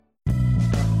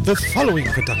The following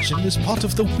production is part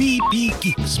of the We Be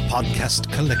Geeks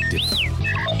podcast collective.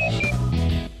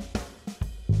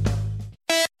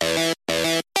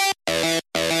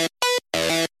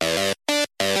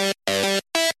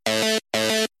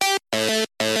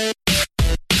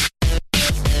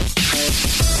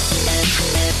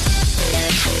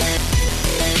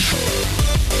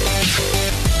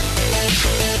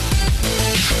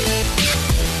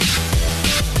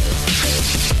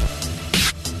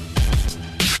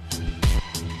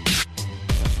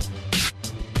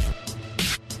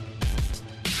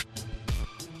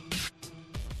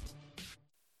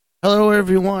 Hello,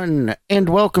 everyone, and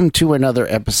welcome to another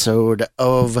episode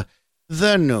of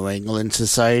the New England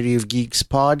Society of Geeks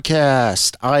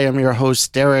podcast. I am your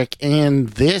host, Derek, and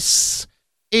this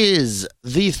is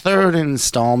the third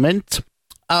installment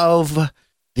of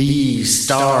the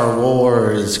Star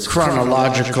Wars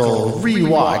Chronological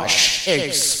Rewatch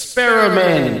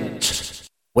Experiment,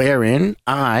 wherein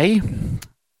I,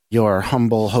 your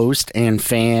humble host and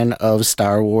fan of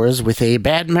Star Wars with a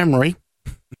bad memory,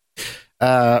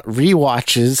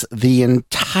 rewatches the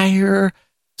entire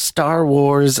Star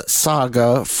Wars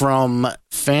saga from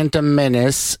Phantom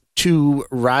Menace to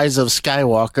Rise of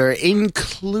Skywalker,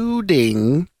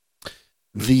 including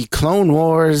the Clone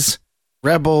Wars,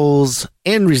 Rebels,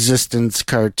 and Resistance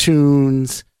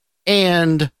cartoons,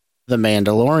 and The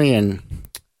Mandalorian.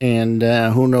 And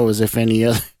who knows if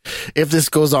this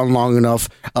goes on long enough,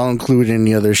 I'll include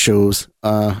any other shows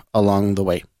along the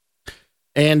way.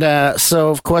 And so,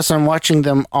 of course, I'm watching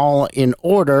them all in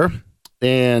order.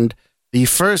 And the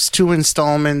first two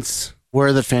installments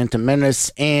were The Phantom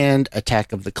Menace and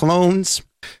Attack of the Clones.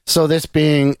 So this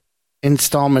being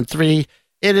installment 3,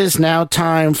 it is now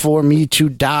time for me to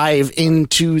dive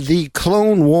into the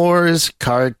Clone Wars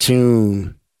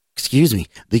cartoon. Excuse me,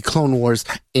 the Clone Wars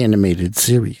animated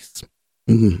series.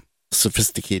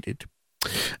 Sophisticated.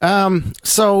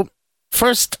 So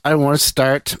first, I want to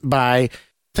start by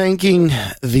thanking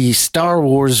the Star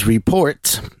Wars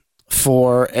Report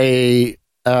for a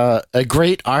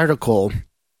great article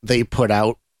they put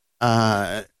out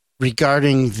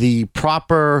regarding the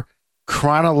proper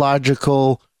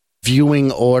chronological viewing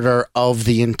order of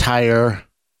the entire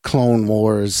Clone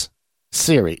Wars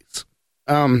series.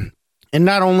 And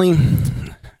not only,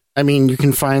 I mean, you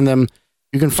can find that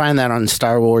on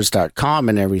StarWars.com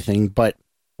and everything, but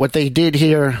what they did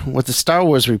here, what the Star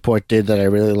Wars Report did that I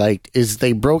really liked, is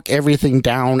they broke everything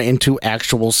down into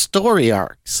actual story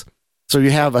arcs. So you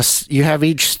have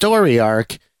each story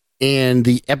arc and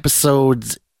the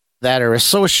episodes that are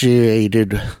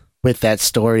associated with that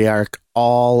story arc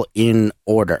all in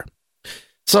order.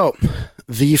 So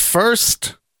the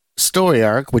first story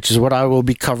arc, which is what I will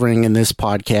be covering in this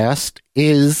podcast,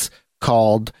 is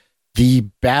called The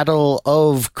Battle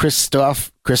of Christophsis.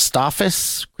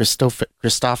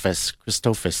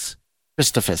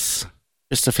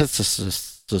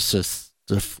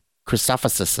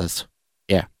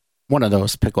 Yeah, one of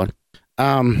those. Pick one.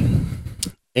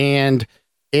 And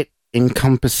it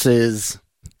encompasses.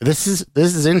 This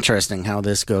is interesting how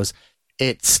this goes.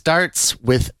 It starts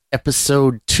with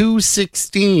episode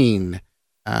 216.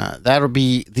 That'll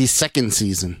be the second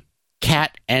season,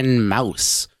 Cat and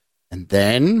Mouse, and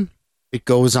then it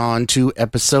goes on to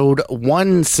episode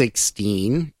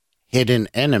 116, Hidden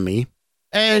Enemy,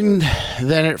 and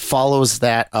then it follows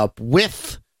that up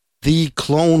with the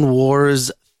Clone Wars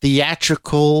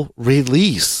theatrical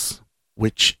release,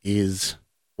 which is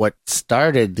what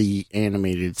started the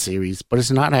animated series, but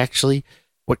it's not actually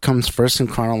what comes first in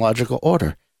chronological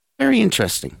order. Very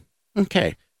interesting.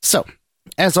 Okay, so,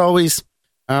 as always,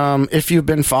 if you've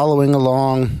been following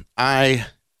along, I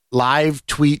live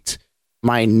tweet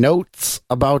my notes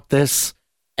about this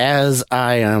as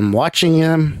I am watching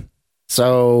them.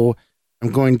 So I'm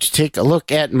going to take a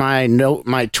look at my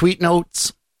tweet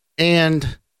notes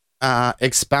and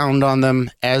expound on them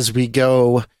as we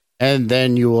go, and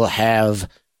then you will have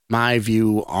my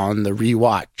view on the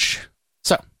rewatch.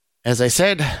 So, as I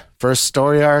said, first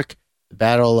story arc, the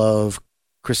Battle of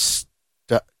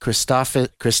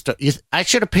I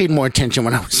should have paid more attention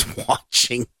when I was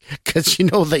watching, because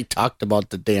they talked about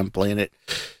the damn planet.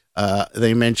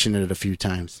 They mentioned it a few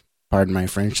times. Pardon my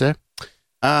French there.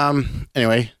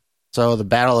 Anyway, so the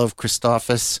Battle of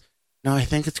Christophsis. No, I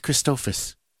think it's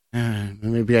Christophsis.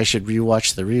 Maybe I should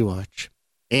rewatch the rewatch.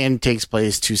 And takes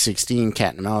place 216,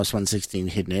 Cat and Mouse, 116,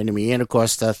 Hidden Enemy, and of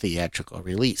course the theatrical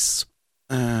release.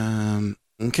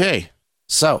 Okay,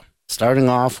 so starting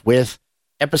off with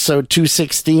episode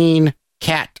 216,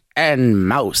 Cat and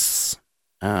Mouse.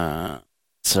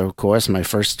 So, of course, my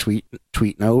first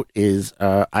tweet note is,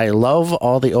 I love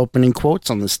all the opening quotes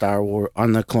on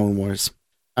the Clone Wars.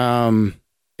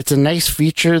 It's a nice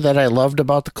feature that I loved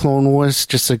about the Clone Wars.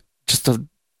 Just a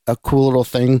cool little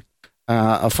thing.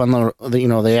 A fun little,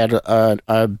 they had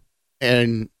a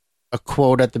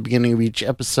quote at the beginning of each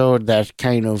episode that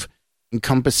kind of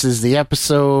encompasses the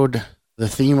episode, the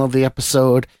theme of the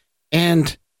episode,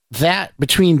 and that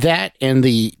between that and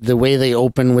the way they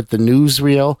open with the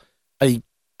newsreel,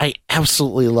 I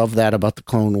absolutely love that about the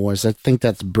Clone Wars. I think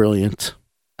that's brilliant.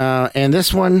 And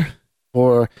this one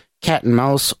for Cat and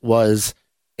Mouse was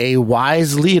a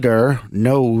wise leader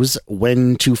knows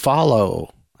when to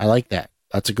follow. I like that.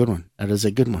 That's a good one. That is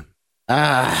a good one.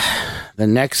 The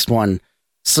next one.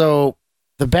 So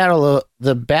the battle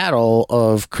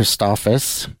of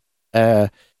Christophas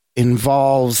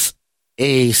involves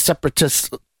a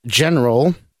separatist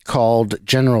general called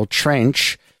General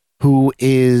Trench, who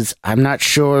is, I'm not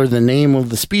sure the name of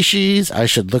the species. I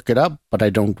should look it up, but I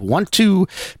don't want to,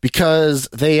 because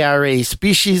they are a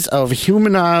species of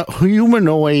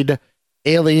humanoid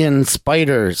alien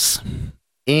spiders.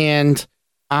 And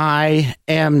I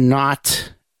am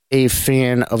not a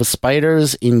fan of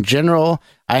spiders in general.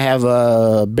 I have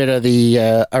a bit of the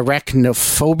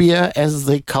arachnophobia, as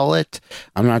they call it.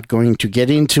 I'm not going to get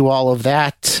into all of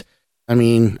that. I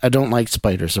mean, I don't like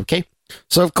spiders, okay?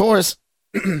 So, of course,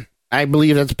 I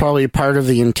believe that's probably part of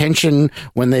the intention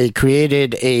when they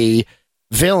created a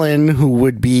villain who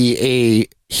would be a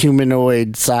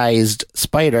humanoid-sized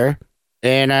spider,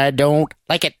 and I don't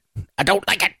like it. I don't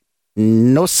like it.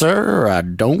 No, sir, I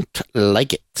don't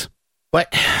like it.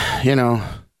 But,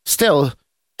 still,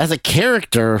 as a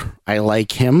character, I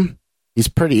like him. He's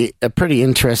a pretty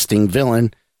interesting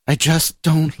villain. I just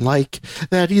don't like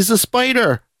that he's a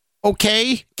spider.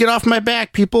 Okay, get off my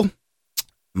back, people.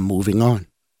 Moving on.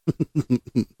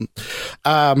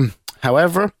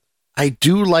 However, I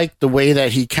do like the way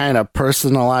that he kind of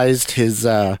personalized his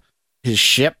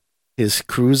ship, his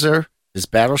cruiser, his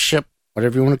battleship,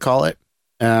 whatever you want to call it.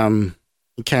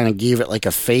 He kind of gave it like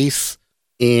a face,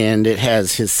 and it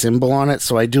has his symbol on it.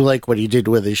 So I do like what he did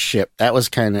with his ship. That's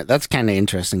kind of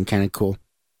interesting, kind of cool.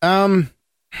 The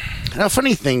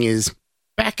funny thing is,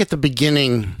 back at the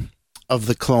beginning of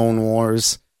the Clone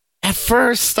Wars, at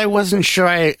first I wasn't sure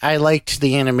I liked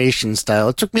the animation style.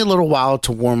 It took me a little while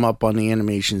to warm up on the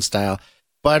animation style,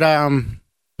 but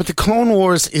the Clone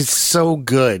Wars is so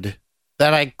good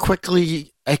that I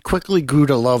quickly grew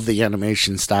to love the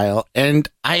animation style, and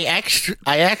I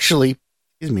actually,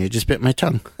 excuse me, I just bit my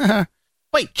tongue.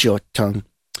 Bite your tongue.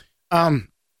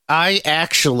 I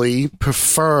actually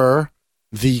prefer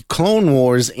the Clone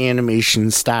Wars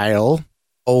animation style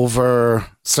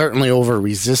certainly over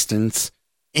Resistance.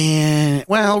 And,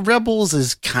 well, Rebels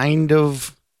is kind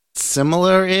of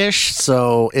similar-ish,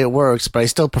 so it works, but I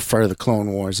still prefer the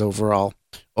Clone Wars overall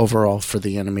for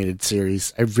the animated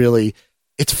series.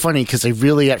 It's funny because I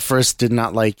really at first did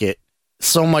not like it,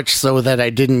 so much so that I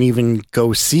didn't even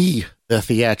go see the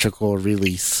theatrical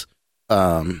release.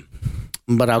 But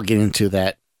I'll get into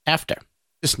that after.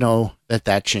 Just know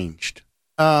that changed.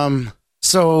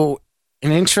 So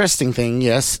an interesting thing,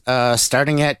 yes,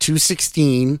 starting at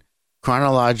 216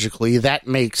 chronologically, that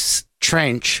makes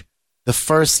Trench the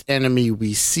first enemy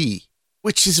we see,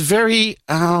 which is very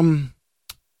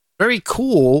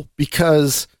cool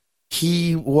because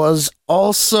he was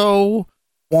also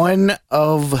one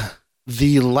of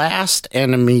the last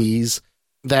enemies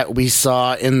that we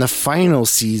saw in the final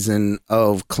season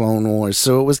of Clone Wars.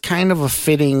 So it was kind of a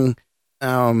fitting,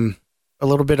 a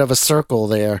little bit of a circle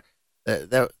there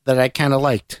that I kind of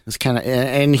liked. It's kind of,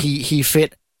 and he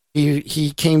fit.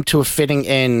 He came to a fitting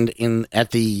end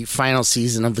at the final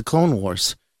season of the Clone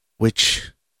Wars,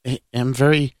 which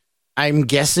I'm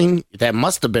guessing that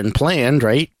must have been planned,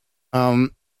 right?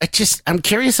 I'm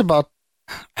curious about.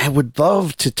 I would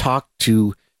love to talk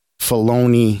to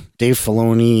Dave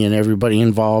Filoni, and everybody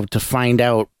involved to find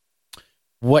out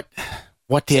what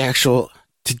the actual,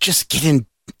 to just get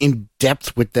in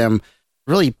depth with them,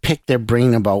 really pick their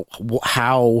brain about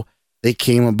how they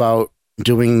came about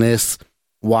doing this,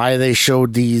 why they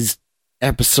showed these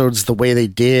episodes the way they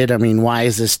did. I mean, why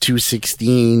is this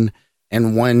 216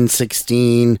 and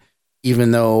 116,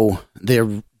 even though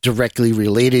they're directly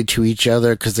related to each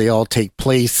other because they all take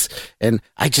place? And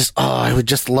I would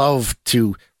just love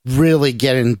to really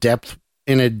get in depth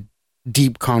in a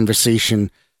deep conversation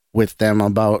with them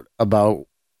about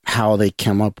how they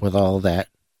came up with all that.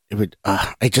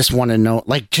 I just want to know,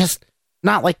 just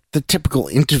not like the typical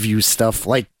interview stuff,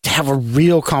 to have a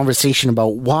real conversation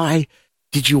about why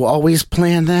did you always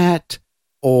plan that?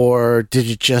 Or did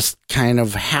it just kind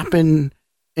of happen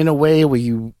in a way where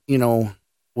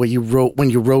when you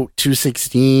wrote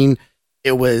 216,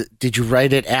 did you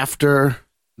write it after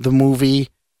the movie?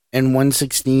 and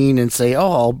 116 and say,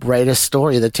 oh, I'll write a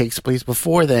story that takes place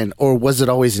before then? Or was it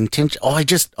always intentional? I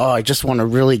just want to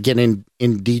really get in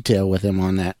detail with him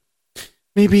on that.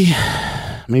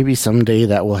 Maybe someday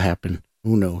that will happen.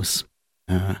 Who knows?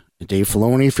 Dave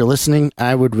Filoni, if you're listening,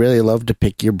 I would really love to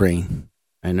pick your brain.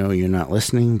 I know you're not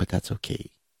listening, but that's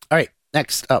okay. All right,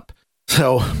 next up.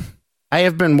 So I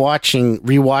have been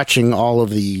rewatching all of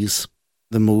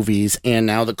the movies, and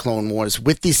now the Clone Wars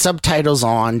with the subtitles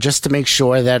on, just to make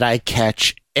sure that I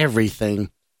catch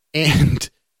everything. And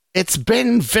it's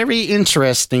been very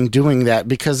interesting doing that,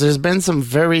 because there's been some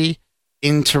very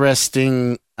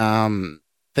interesting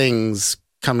things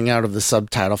coming out of the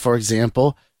subtitle. For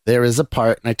example, there is a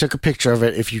part, and I took a picture of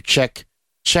it. If you check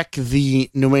the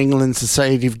New England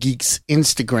Society of Geeks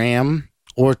Instagram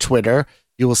or Twitter,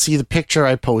 you will see the picture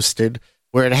I posted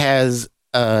where it has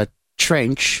a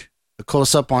trench, a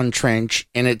close-up on trench,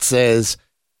 and it says,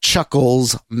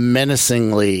 "Chuckles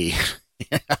menacingly."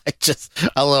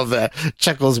 I love that.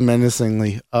 Chuckles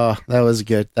menacingly. Oh, that was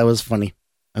good. That was funny.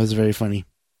 That was very funny.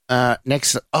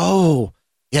 Next up,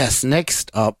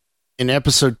 in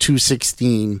episode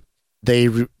 216,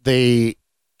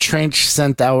 Trench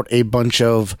sent out a bunch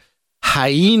of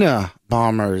hyena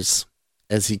bombers,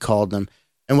 as he called them.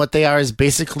 And what they are is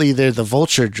basically they're the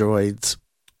vulture droids,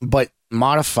 but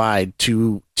modified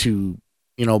to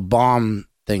bomb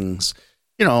things,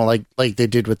 like they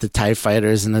did with the TIE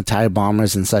fighters and the TIE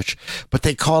bombers and such. But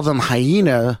they call them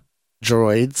hyena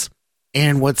droids.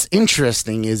 And what's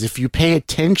interesting is, if you pay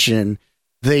attention,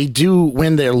 they do,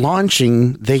 when they're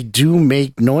launching, they do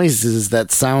make noises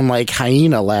that sound like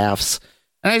hyena laughs.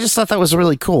 And I just thought that was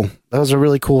really cool. That was a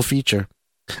really cool feature.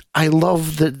 I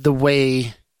love the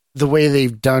way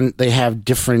they have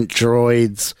different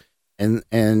droids and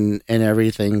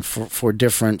everything for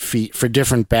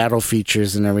different battle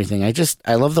features and everything.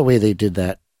 I love the way they did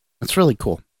that. That's really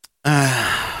cool.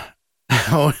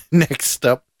 Next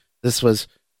up, this was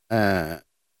a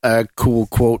cool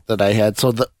quote that I had.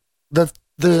 So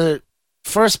the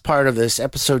first part of this,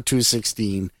 episode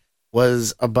 216,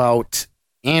 was about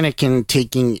Anakin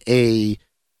taking a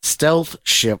stealth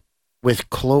ship with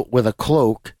a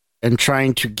cloak and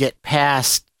trying to get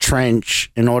past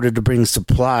Trench in order to bring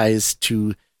supplies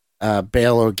to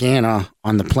Bail Organa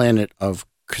on the planet of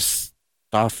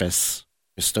Christophus.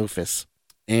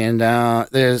 And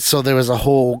there was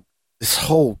this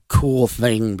whole cool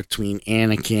thing between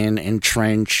Anakin and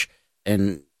Trench,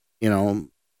 and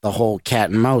the whole cat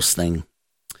and mouse thing.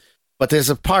 But there's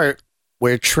a part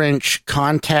where Trench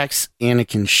contacts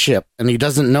Anakin's ship, and he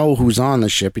doesn't know who's on the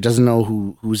ship. He doesn't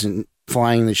know who's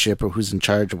flying the ship or who's in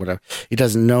charge or whatever. He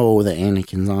doesn't know that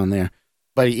Anakin's on there.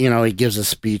 But, he gives a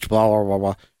speech, blah, blah, blah,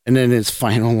 blah. And then his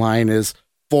final line is,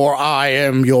 "For I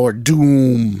am your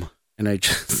doom." And I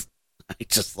just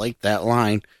like that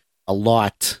line a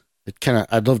lot.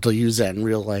 I'd love to use that in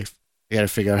real life. I gotta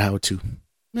figure out how to.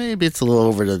 Maybe it's a little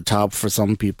over the top for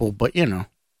some people, but it'll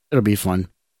be fun.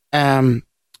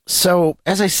 So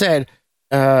as I said,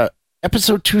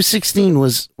 episode 216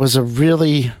 was a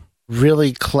really,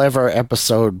 really clever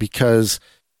episode because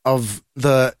of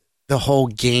the whole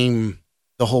game,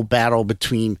 the whole battle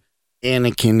between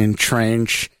Anakin and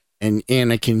Trench, and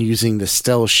Anakin using the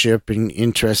stealth ship in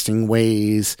interesting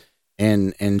ways,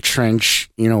 and Trench,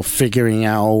 figuring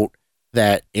out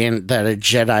that a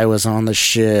Jedi was on the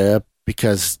ship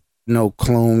because no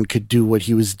clone could do what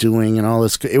he was doing and all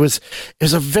this. It was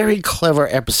a very clever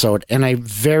episode, and I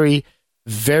very,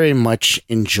 very much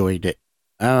enjoyed it.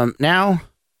 Now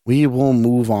we will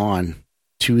move on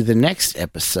to the next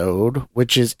episode,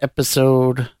 which is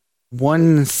episode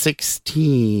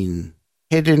 116,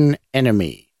 Hidden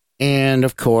Enemy. And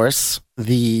of course,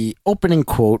 the opening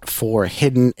quote for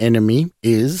Hidden Enemy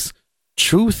is,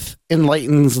 "Truth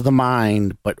enlightens the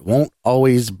mind, but won't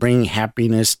always bring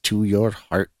happiness to your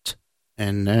heart."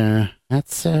 And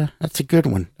that's a good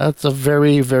one. That's a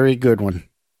very, very good one.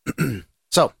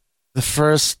 So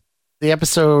the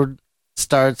episode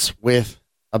starts with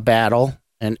a battle,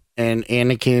 and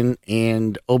Anakin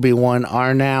and Obi-Wan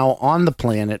are now on the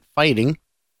planet fighting.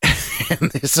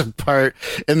 And there's a part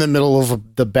in the middle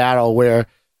of the battle where,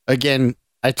 again,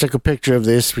 I took a picture of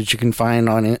this, which you can find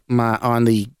on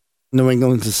the New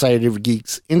England Society of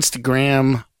Geeks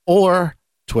Instagram or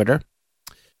Twitter.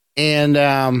 And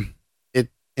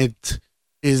it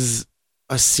is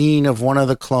a scene of one of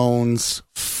the clones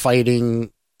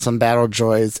fighting some battle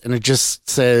droids, and it just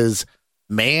says,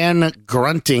 "Man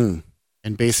grunting."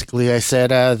 And basically I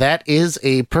said, that is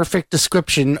a perfect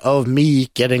description of me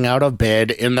getting out of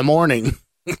bed in the morning.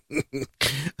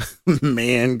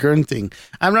 Man grunting.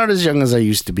 I'm not as young as I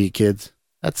used to be, kids.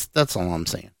 That's all I'm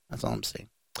saying.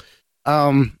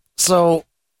 So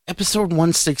episode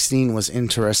 116 was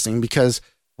interesting because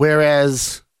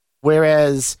whereas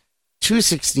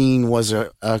 216 was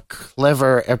a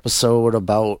clever episode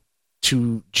about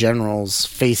two generals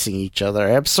facing each other,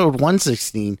 episode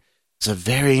 116 is a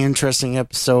very interesting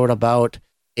episode about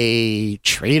a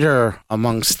traitor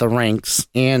amongst the ranks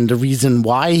and the reason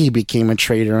why he became a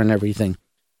traitor and everything,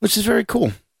 which is very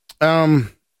cool. Not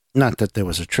that there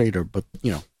was a traitor, but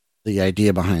the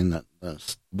idea behind the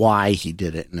why he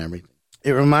did it and everything.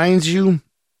 It reminds you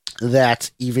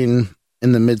that even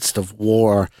in the midst of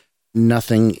war,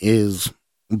 nothing is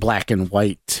black and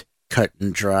white, cut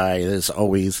and dry. There's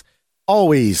always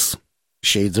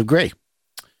shades of gray.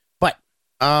 But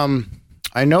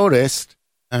I noticed,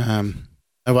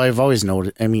 I've always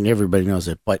noticed, I mean, everybody knows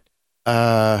it, but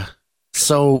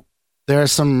so there are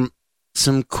some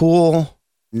cool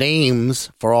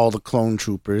names for all the clone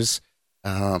troopers.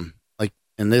 Like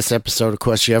in this episode, of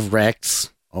course, you have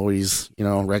Rex. Always,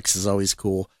 Rex is always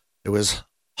cool. There was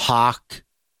Hawk,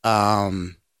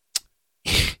 and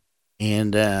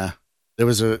there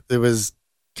was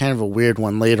kind of a weird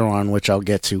one later on, which I'll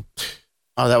get to.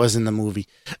 Oh, that was in the movie.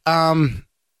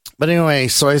 But anyway,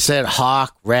 so I said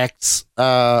Hawk, Rex.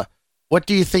 What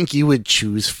do you think you would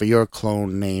choose for your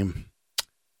clone name?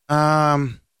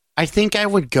 I think I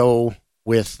would go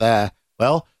with,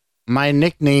 my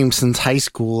nickname since high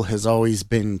school has always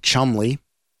been Chumley,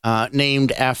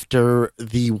 named after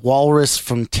the walrus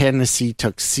from Tennessee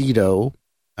Tuxedo,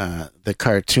 the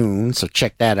cartoon. So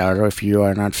check that out if you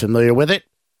are not familiar with it.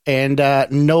 And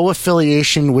no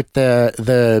affiliation with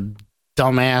the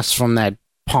dumbass from that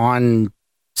Pawn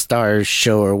Stars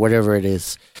show or whatever it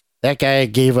is. That guy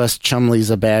gave us Chumley's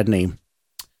a bad name.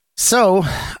 So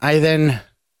I then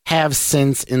have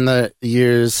since, in the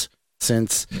years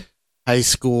since high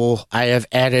school, I have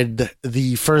added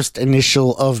the first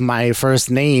initial of my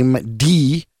first name,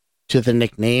 D, to the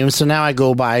nickname. So now I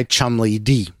go by Chumley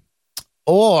D.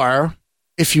 Or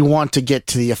if you want to get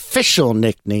to the official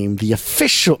nickname,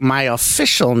 my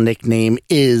official nickname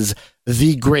is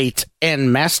the great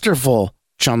and masterful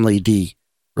Chumley D.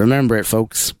 Remember it,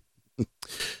 folks.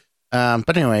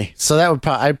 But anyway, so that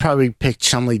I'd probably pick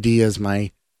Chumley D as my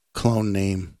clone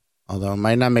name. Although it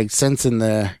might not make sense in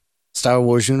the Star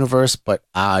Wars universe, but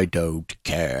I don't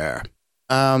care.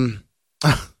 And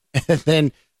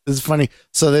then this is funny.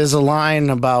 So there's a line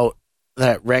about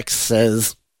that Rex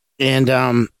says, and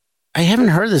I haven't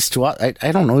heard this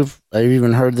I don't know if I've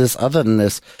even heard this other than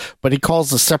this, but he calls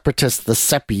the Separatists the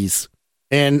Seppies.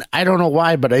 And I don't know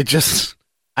why, but I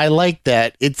like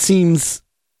that. It seems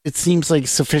like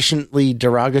sufficiently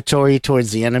derogatory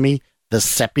towards the enemy, the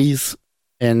Seppies.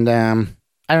 And I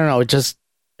don't know,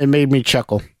 it made me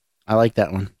chuckle. I like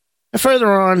that one. And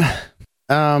further on,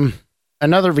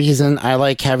 another reason I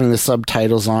like having the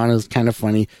subtitles on is kind of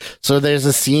funny. So there's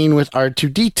a scene with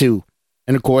R2-D2,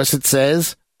 and of course it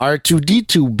says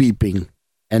R2-D2 beeping.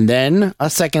 And then a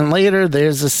second later,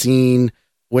 there's a scene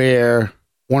where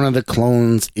one of the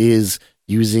clones is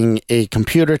using a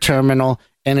computer terminal,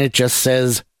 and it just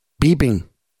says beeping.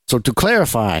 So to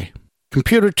clarify,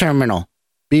 computer terminal,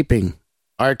 beeping.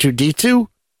 R2-D2,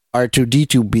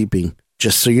 R2-D2 beeping.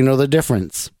 Just so you know the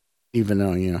difference. Even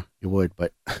though, you would,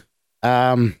 but...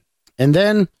 and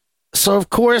then, so of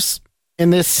course,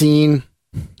 in this scene,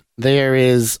 there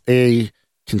is a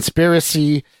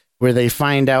conspiracy where they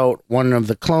find out one of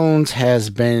the clones has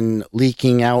been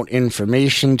leaking out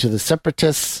information to the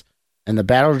Separatists and the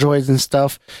battle droids and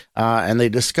stuff. And they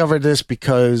discovered this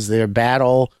because their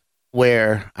battle,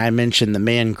 where I mentioned the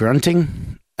man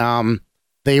grunting,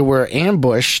 they were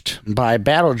ambushed by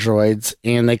battle droids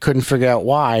and they couldn't figure out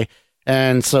why.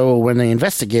 And so when they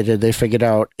investigated, they figured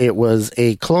out it was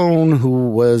a clone who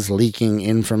was leaking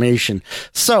information.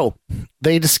 So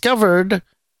they discovered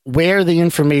where the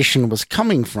information was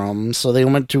coming from. So they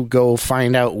went to go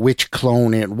find out which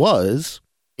clone it was.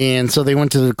 And so they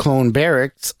went to the clone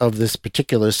barracks of this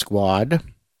particular squad,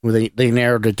 where they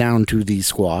narrowed it down to the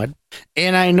squad.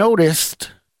 And I noticed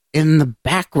in the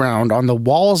background on the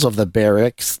walls of the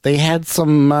barracks, they had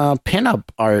some pinup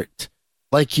art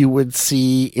like you would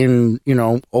see in,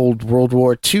 old World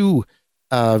War II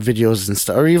videos and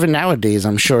stuff. Or even nowadays,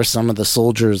 I'm sure some of the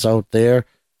soldiers out there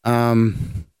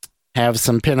have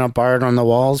some pinup art on the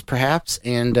walls, perhaps.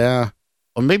 And, or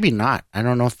maybe not. I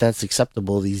don't know if that's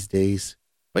acceptable these days.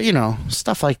 But,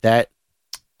 stuff like that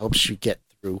helps you get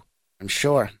through, I'm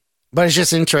sure. But it's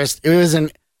just interesting. It was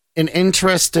an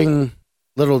interesting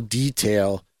little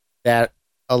detail that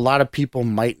a lot of people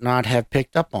might not have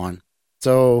picked up on.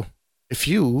 So if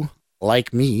you,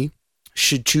 like me,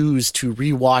 should choose to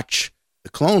rewatch the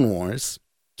Clone Wars,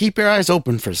 keep your eyes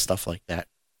open for stuff like that.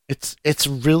 It's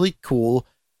really cool.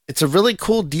 It's a really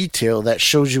cool detail that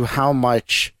shows you how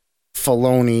much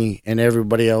Filoni and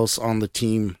everybody else on the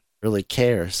team really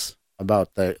cares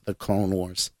about the Clone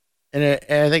Wars, and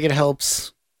I think it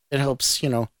helps. It helps,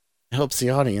 it helps the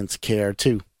audience care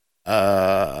too.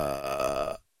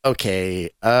 Okay.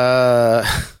 All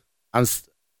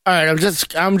right.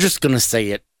 I'm just gonna say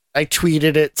it. I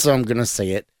tweeted it, so I'm gonna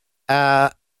say it.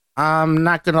 I'm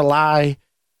not gonna lie.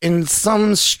 In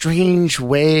some strange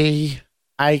way,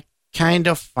 I kind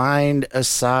of find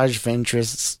Asajj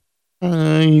Ventress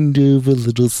kind of a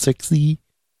little sexy.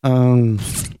 In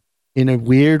a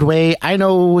weird way. I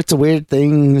know it's a weird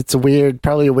thing. It's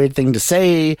probably a weird thing to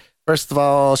say. First of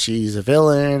all, she's a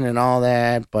villain and all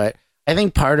that, but I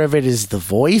think part of it is the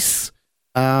voice.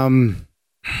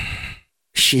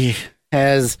 She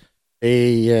has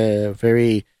a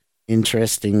very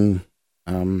interesting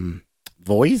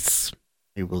voice.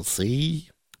 We will see.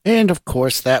 And of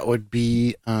course, that would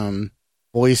be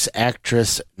voice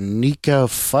actress Nika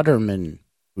Futterman,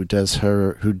 who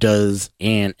does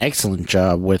an excellent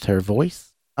job with her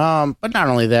voice. But not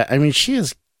only that, I mean, she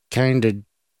is kind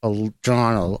of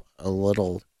drawn a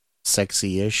little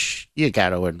sexy-ish. You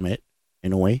gotta admit,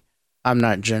 in a way. I'm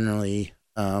not generally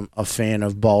a fan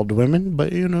of bald women,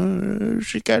 but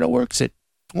she kind of works it.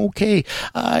 Okay,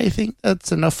 I think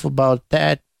that's enough about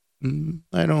that.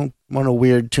 I don't want to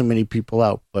weird too many people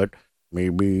out, but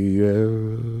maybe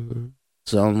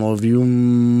some of you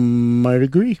might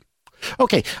agree.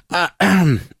 Okay,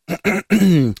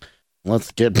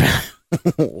 let's get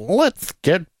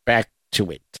back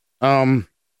to it.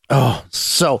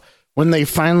 So when they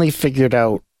finally figured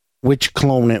out which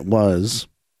clone it was,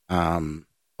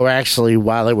 or actually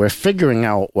while they were figuring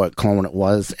out what clone it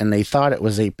was, and they thought it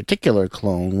was a particular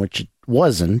clone, which it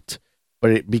wasn't,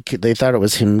 but they thought it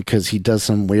was him because he does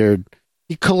some weird.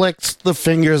 He collects the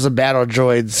fingers of battle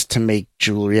droids to make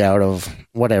jewelry out of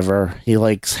whatever. He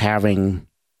likes having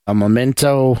a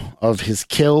memento of his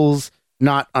kills,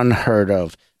 not unheard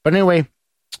of. But anyway,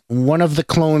 one of the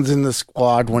clones in the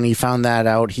squad, when he found that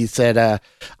out, he said,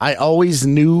 I always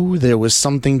knew there was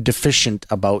something deficient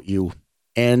about you.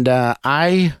 And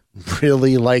I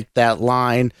really liked that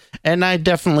line, and I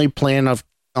definitely plan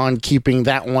on keeping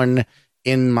that one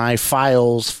in my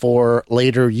files for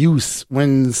later use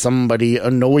when somebody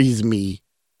annoys me.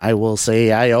 I will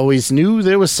say, I always knew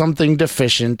there was something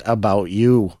deficient about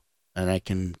you. And I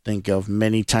can think of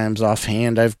many times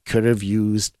offhand I could have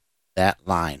used that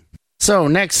line. So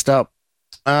next up,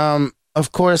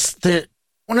 of course,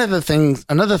 another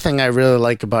thing I really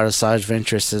like about Asajj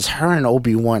Ventress is her and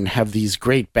Obi-Wan have these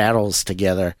great battles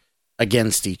together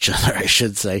against each other, I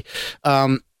should say.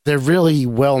 They're really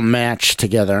well matched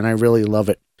together, and I really love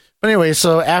it. But anyway,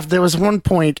 so there was one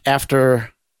point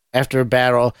after a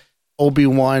battle,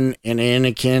 Obi-Wan and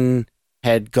Anakin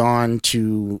had gone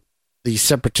to the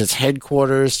Separatist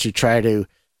headquarters to try to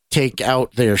take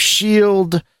out their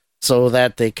shield so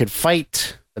that they could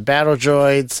fight the battle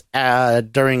droids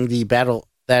during the battle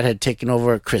that had taken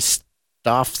over Christophsis.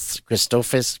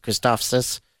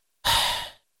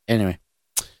 Anyway,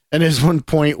 and there's one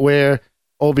point where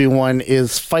Obi-Wan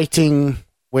is fighting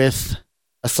with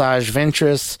Asajj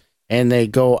Ventress, and they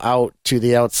go out to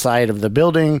the outside of the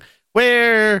building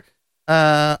where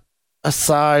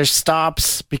Asajj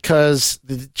stops because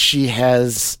she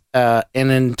has an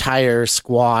entire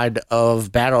squad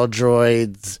of battle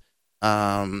droids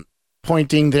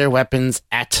pointing their weapons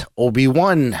at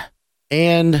Obi-Wan.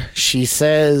 And she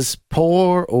says,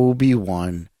 "Poor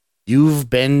Obi-Wan,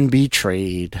 you've been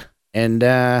betrayed." And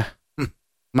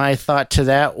my thought to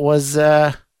that was,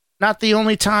 not the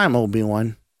only time,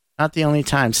 Obi-Wan. Not the only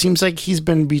time. Seems like he's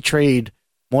been betrayed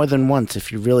more than once,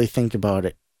 if you really think about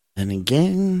it. And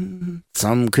again,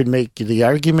 some could make the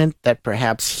argument that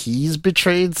perhaps he's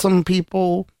betrayed some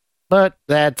people, but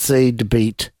that's a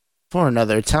debate for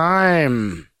another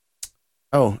time.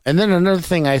 Oh, and then another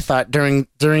thing I thought during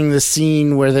the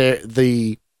scene where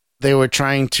they were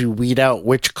trying to weed out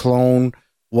which clone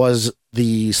was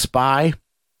the spy.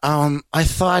 I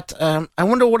thought, I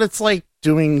wonder what it's like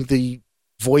doing the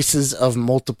voices of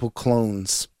multiple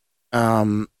clones.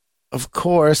 Of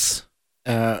course,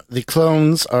 the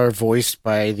clones are voiced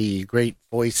by the great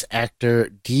voice actor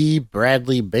D.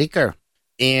 Bradley Baker.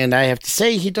 And I have to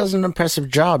say, he does an impressive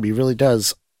job. He really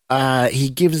does.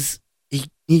 He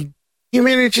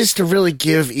manages to really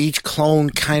give each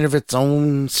clone kind of its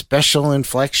own special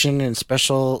inflection and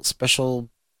special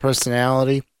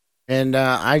personality. And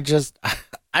I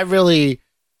really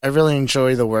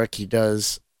enjoy the work he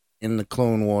does in the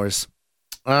Clone Wars.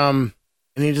 And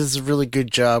he does a really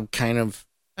good job kind of,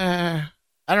 I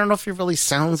don't know if he really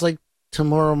sounds like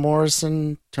Tamura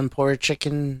Morrison, Tempura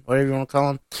Chicken, whatever you want to call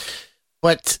him.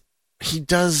 But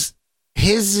his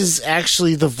is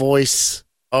actually the voice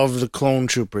of the clone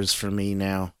troopers for me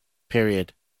now,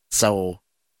 period. So,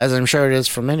 as I'm sure it is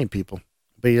for many people,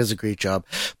 but he does a great job.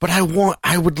 But I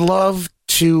would love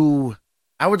to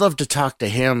talk to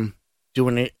him, do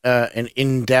an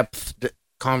in-depth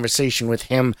conversation with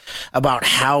him about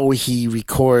how he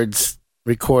records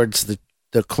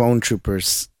the clone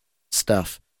troopers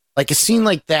stuff. Like a scene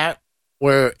like that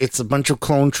where it's a bunch of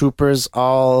clone troopers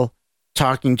all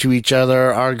talking to each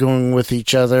other, arguing with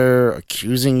each other,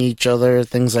 accusing each other,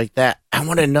 things like that. I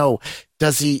want to know,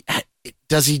 does he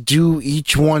do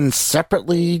each one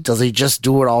separately? Does he just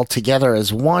do it all together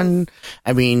as one?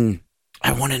 I mean,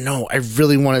 I want to know. I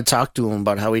really want to talk to him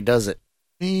about how he does it.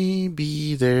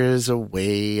 Maybe there's a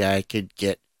way I could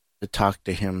get to talk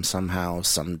to him somehow,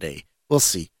 someday. We'll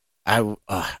see. I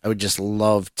would just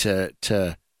love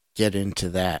to get into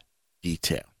that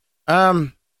detail.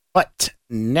 But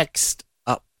next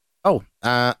up,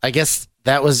 I guess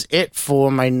that was it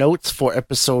for my notes for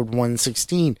episode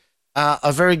 116.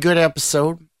 A very good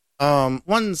episode.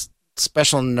 One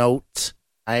special note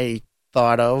I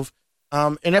thought of,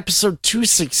 in episode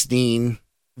 216,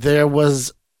 there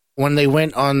was when they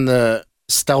went on the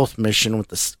stealth mission with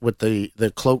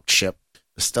the cloaked ship,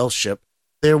 the stealth ship.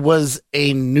 There was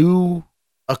a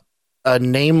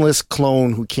nameless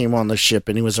clone who came on the ship,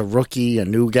 and he was a rookie, a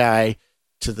new guy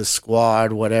to the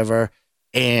squad, whatever.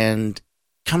 And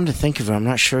come to think of it, I'm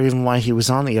not sure even why he was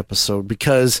on the episode,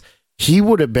 because he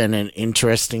would have been an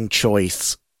interesting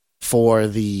choice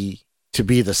to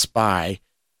be the spy,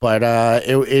 but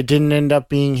it didn't end up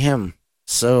being him.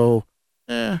 So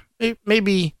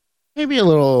maybe a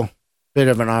little bit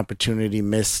of an opportunity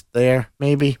missed there.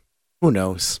 Maybe, who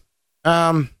knows?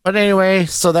 But anyway,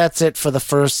 so that's it for the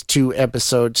first two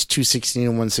episodes, 216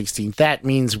 and 116. That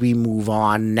means we move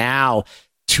on now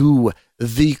to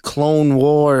the Clone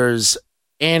Wars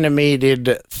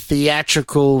animated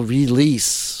theatrical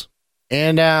release.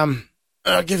 And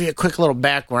I'll give you a quick little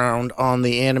background on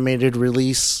the animated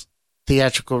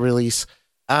theatrical release.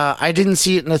 I didn't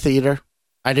see it in the theater.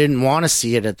 I didn't want to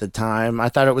see it at the time. I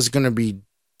thought it was going to be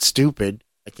stupid.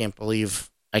 I can't believe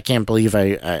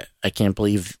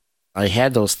I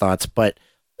had those thoughts, but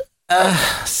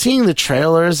seeing the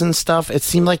trailers and stuff, it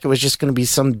seemed like it was just going to be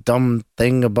some dumb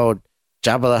thing about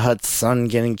Jabba the Hutt's son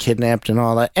getting kidnapped and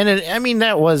all that. And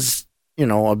that was,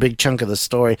 a big chunk of the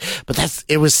story, but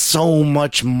it was so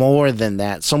much more than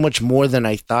that, so much more than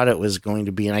I thought it was going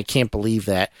to be, and I can't believe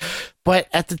that. But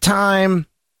at the time,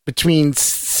 between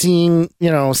seeing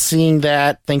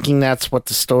that, thinking that's what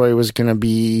the story was going to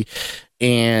be,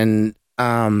 and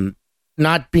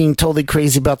not being totally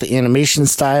crazy about the animation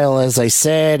style, as I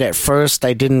said, at first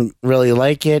I didn't really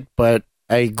like it, but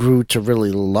I grew to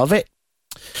really love it.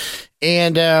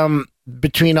 And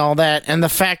between all that and the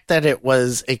fact that it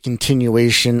was a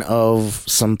continuation of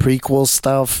some prequel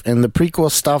stuff, and the prequel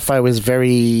stuff I was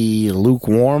very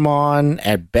lukewarm on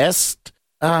at best,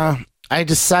 I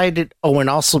decided, and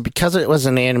also because it was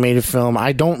an animated film,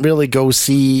 I don't really go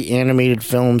see animated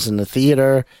films in the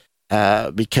theater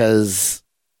because,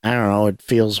 I don't know, it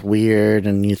feels weird,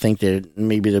 and you think that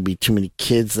maybe there'll be too many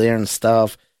kids there and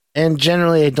stuff. And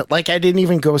generally, I didn't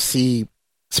even go see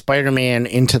Spider-Man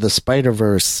Into the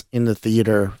Spider-Verse in the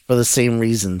theater for the same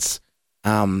reasons.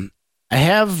 I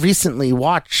have recently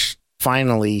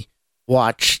finally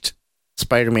watched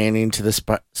Spider-Man Into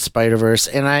the Spider-Verse,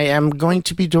 and I am going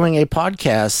to be doing a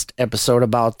podcast episode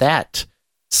about that.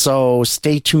 So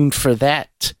stay tuned for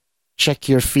that. Check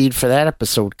your feed for that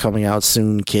episode coming out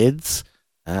soon, kids.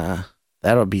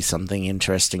 That'll be something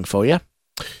interesting for you.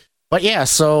 But yeah,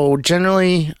 so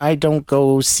generally I don't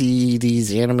go see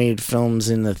these animated films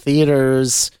in the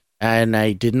theaters, and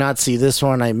I did not see this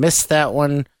one. I missed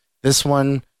this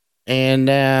one, and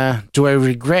do I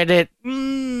regret it?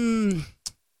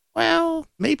 Well,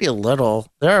 maybe a little.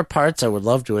 There are parts I would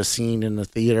love to have seen in the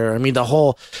theater. I mean, the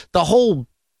whole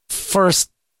first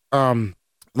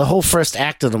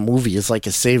act of the movie is like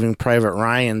a Saving Private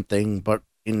Ryan thing, but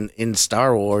in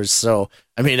Star Wars. So,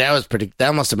 I mean,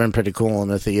 that must have been pretty cool in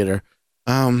the theater.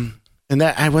 And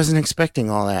that I wasn't expecting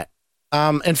all that.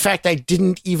 In fact, I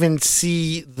didn't even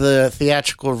see the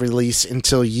theatrical release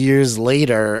until years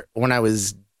later when I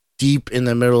was deep in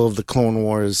the middle of the Clone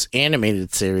Wars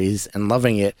animated series and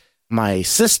loving it. My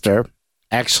sister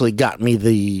actually got me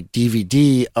the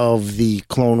DVD of the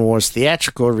Clone Wars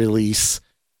theatrical release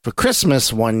for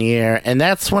Christmas one year, and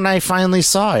that's when I finally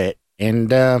saw it.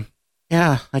 And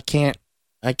yeah, I can't.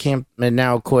 And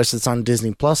now, of course, it's on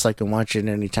Disney Plus. I can watch it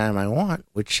anytime I want,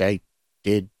 which I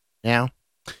did now.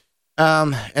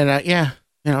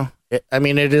 Yeah,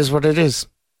 it is what it is.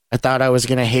 I thought I was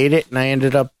gonna hate it, and I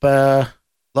ended up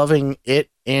loving it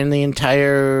and the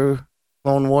entire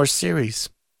Clone Wars series.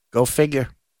 Go figure.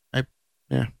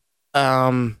 Yeah.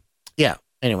 Yeah.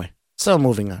 Anyway, so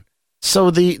moving on.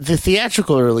 So the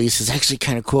theatrical release is actually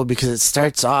kind of cool because it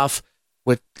starts off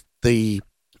with the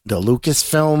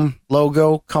Lucasfilm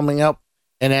logo coming up,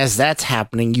 and as that's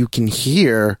happening, you can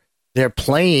hear they're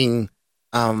playing.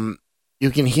 You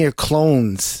can hear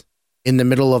clones in the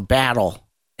middle of battle,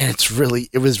 and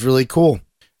it was really cool.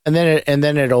 And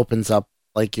then it opens up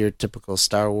like your typical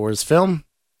Star Wars film,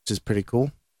 which is pretty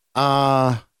cool.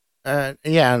 Yeah,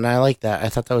 and I like that. I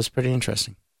thought that was pretty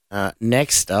interesting.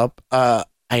 Next up, I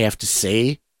have to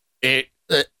say, in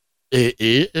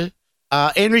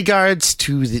regards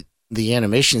to the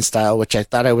animation style, which I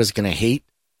thought I was gonna hate,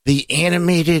 the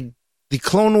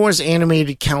Clone Wars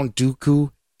animated Count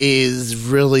Dooku is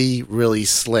really, really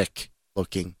slick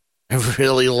looking. I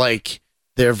really like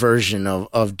their version of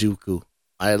Dooku.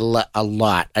 A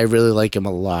lot. I really like him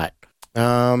a lot.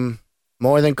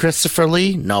 More than Christopher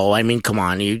Lee? No, I mean, come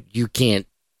on, you can't.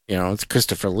 It's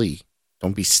Christopher Lee.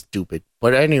 Don't be stupid.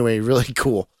 But anyway, really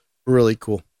cool. Really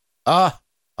cool. And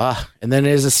then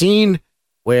there's a scene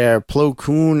where Plo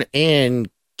Koon and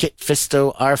Kit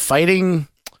Fisto are fighting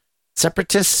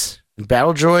separatists,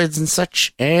 battle droids and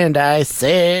such. And I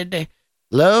said,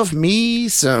 love me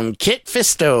some Kit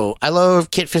Fisto. I love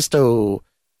Kit Fisto.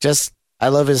 I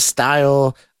love his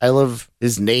style. I love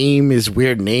his name, his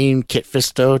weird name, Kit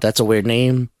Fisto. That's a weird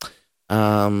name.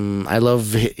 I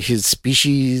love his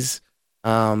species.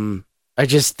 I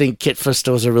just think Kit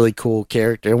Fisto is a really cool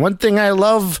character. One thing I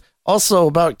love also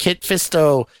about Kit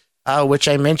Fisto, which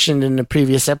I mentioned in the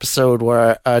previous episode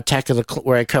where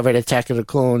where I covered Attack of the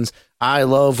Clones, I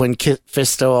love when Kit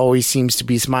Fisto always seems to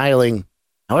be smiling.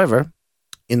 However,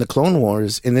 in the Clone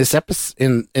Wars, in this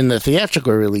episode, in the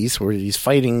theatrical release where he's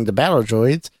fighting the battle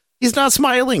droids, he's not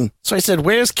smiling. So I said,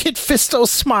 "Where's Kit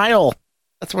Fisto's smile?"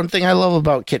 That's one thing I love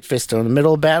about Kit Fisto. In the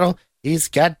middle of battle, he's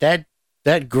got that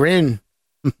grin.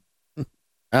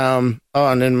 And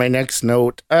then my next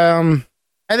note. I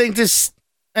think this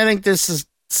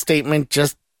statement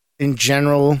just in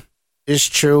general is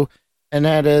true, and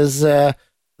that is the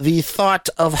thought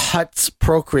of Hutts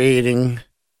procreating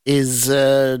is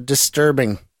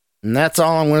disturbing. And that's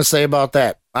all I'm going to say about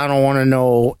that. I don't want to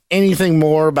know anything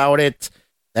more about it.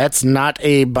 That's not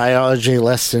a biology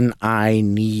lesson I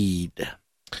need.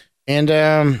 And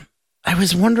I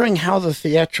was wondering how the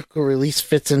theatrical release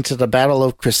fits into the Battle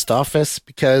of Christophsis,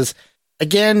 because,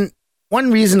 again,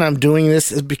 one reason I'm doing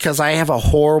this is because I have a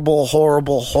horrible,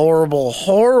 horrible, horrible,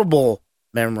 horrible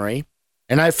memory,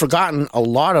 and I've forgotten a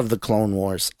lot of the Clone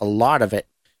Wars, a lot of it.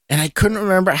 And I couldn't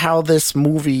remember how the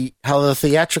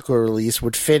theatrical release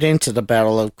would fit into the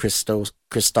Battle of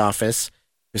Christophsis.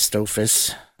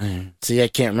 See, I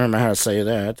can't remember how to say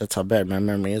that. That's how bad my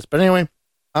memory is. But anyway,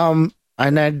 and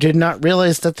I did not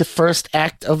realize that the first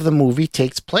act of the movie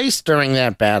takes place during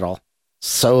that battle.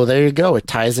 So there you go. It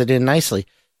ties it in nicely.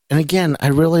 And again, I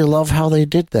really love how they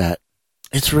did that.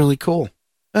 It's really cool.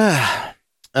 Again,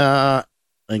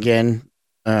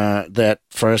 that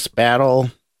first battle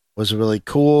was really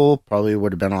cool. Probably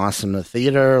would have been awesome in the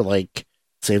theater, like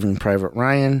Saving Private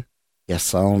Ryan.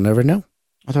 Guess I'll never know.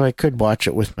 Although I could watch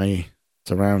it with my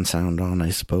surround sound on, I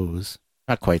suppose.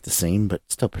 Not quite the same, but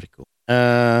still pretty cool.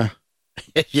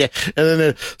 Yeah, and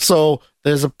then so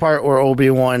there's a part where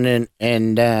Obi-Wan and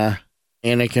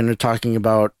Anakin are talking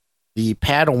about the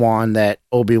Padawan that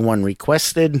Obi-Wan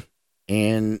requested,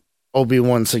 and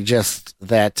Obi-Wan suggests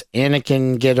that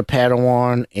Anakin get a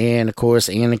Padawan, and of course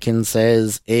Anakin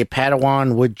says, a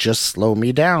Padawan would just slow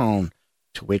me down,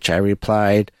 to which I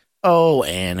replied, oh,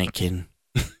 Anakin.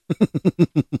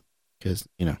 Because,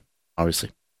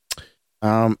 obviously.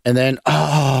 And then,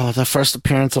 the first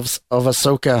appearance of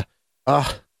Ahsoka.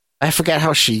 I forgot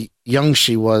how young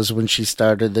she was when she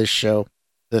started this show.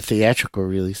 The theatrical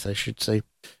release, I should say.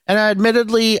 And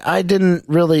admittedly, I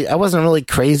wasn't really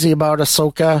crazy about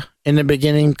Ahsoka in the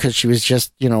beginning because she was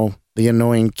just, the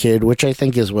annoying kid, which I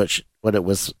think is what she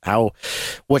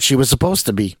was supposed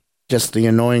to be. Just the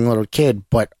annoying little kid.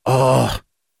 But,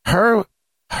 her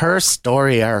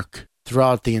story arc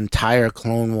throughout the entire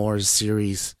Clone Wars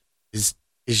series is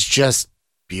just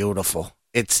beautiful.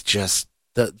 It's just,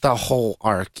 the whole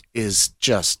arc is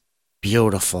just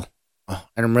beautiful.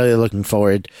 And I'm really looking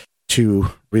forward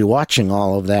to rewatching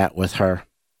all of that with her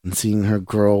and seeing her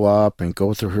grow up and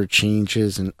go through her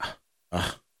changes. And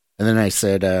then I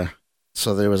said,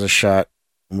 so there was a shot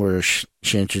where she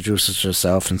introduces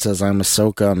herself and says, I'm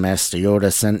Ahsoka, Master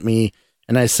Yoda sent me.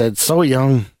 And I said, so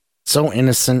young, so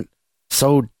innocent,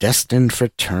 so destined for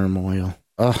turmoil.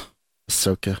 Oh,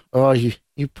 Ahsoka. Oh, you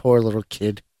poor little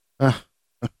kid. Oh.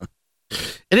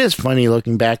 It is funny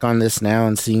looking back on this now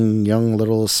and seeing young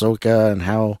little Ahsoka and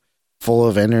how full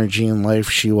of energy and life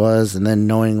she was, and then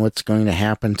knowing what's going to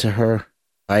happen to her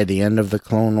by the end of the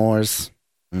Clone Wars.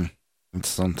 It's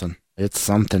something. It's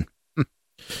something.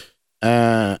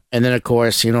 And then, of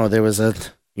course, there was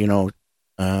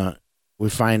we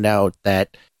find out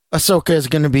that Ahsoka is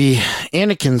going to be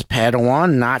Anakin's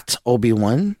Padawan, not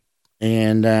Obi-Wan.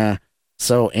 And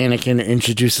so Anakin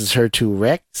introduces her to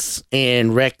Rex,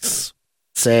 and Rex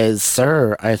says,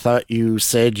 "Sir, I thought you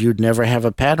said you'd never have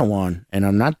a Padawan, and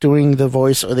I'm not doing the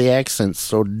voice or the accent,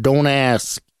 so don't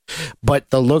ask." But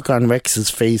the look on Rex's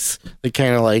face, they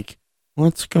kind of like,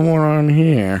 what's going on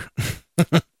here?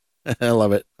 I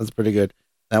love it. That's pretty good.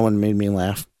 That one made me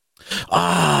laugh.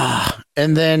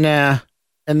 And then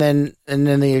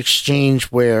the exchange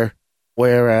where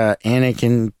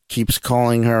Anakin keeps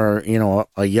calling her,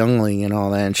 a youngling and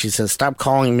all that, and she says, "Stop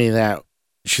calling me that."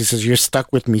 She says, "You're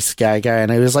stuck with me, Sky Guy."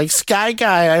 And I was like, "Sky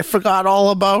Guy, I forgot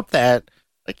all about that."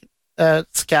 Like,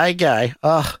 Sky Guy.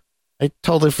 I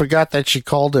totally forgot that she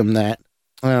called him that.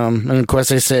 And of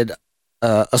course I said,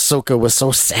 Ahsoka was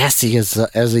so sassy as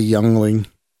a youngling,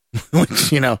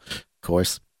 which, of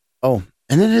course. Oh,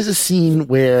 and then there's a scene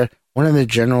where one of the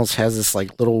generals has this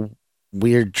like little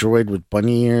weird droid with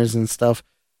bunny ears and stuff.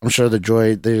 I'm sure the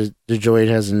droid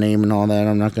has a name and all that.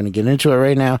 I'm not going to get into it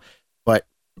right now, but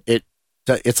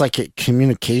it's like a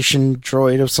communication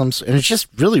droid of some sort, and it's just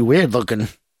really weird looking.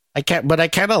 But I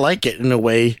kind of like it in a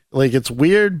way. Like, it's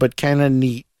weird but kind of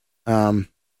neat. And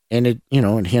it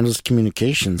it handles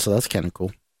communication, so that's kind of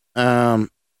cool. Oh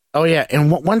yeah,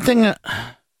 and one thing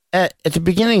at the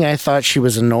beginning I thought she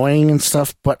was annoying and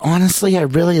stuff, but honestly I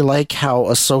really like how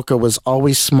Ahsoka was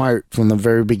always smart from the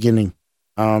very beginning.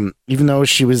 Even though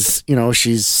she was,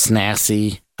 she's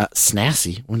snazzy,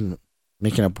 when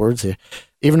making up words here.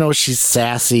 Even though she's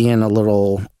sassy and a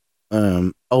little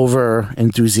over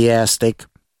enthusiastic,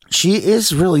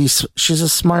 she's a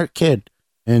smart kid,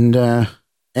 and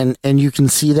you can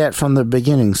see that from the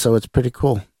beginning, so it's pretty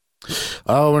cool.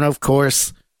 Oh, and of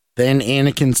course, then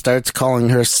Anakin starts calling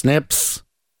her Snips,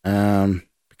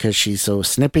 because she's so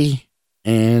snippy,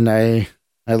 and I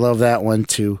love that one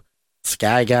too.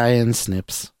 Sky Guy and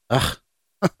Snips. Ugh.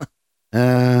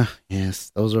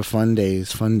 Yes, those were fun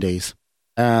days.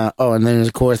 And then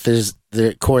of course there's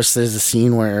a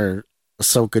scene where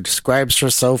Ahsoka describes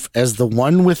herself as the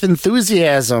one with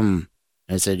enthusiasm.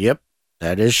 I said, "Yep,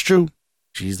 that is true.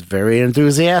 She's very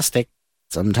enthusiastic,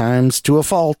 sometimes to a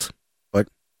fault, but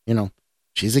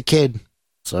she's a kid."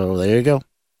 So there you go.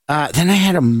 Then I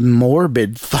had a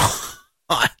morbid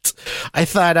thought. I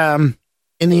thought,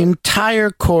 in the entire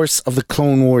course of the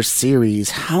Clone Wars series,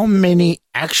 how many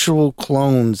actual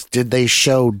clones did they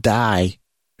show die?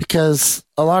 Because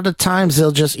a lot of times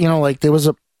they'll just, there was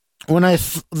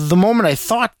the moment I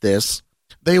thought this,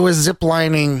 they were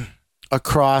ziplining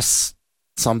across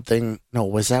something. No,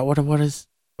 was that what it was?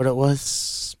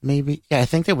 Maybe. Yeah, I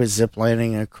think they were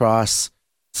ziplining across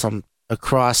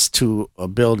to a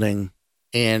building,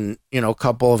 and, a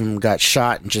couple of them got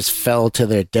shot and just fell to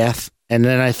their death. And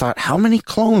then I thought, how many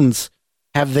clones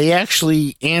have they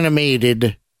actually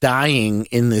animated dying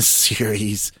in this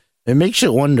series? It makes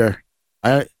you wonder.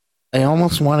 I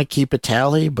almost want to keep a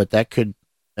tally, but that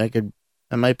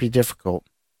might be difficult.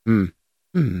 It's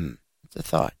a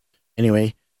thought.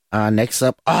 Anyway, next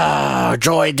up,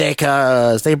 droid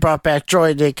dekas. They brought back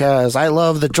droid dekas. I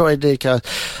love the droid dekas.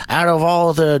 Out of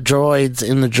all the droids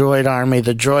in the droid army,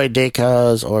 the droid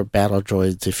dekas, or battle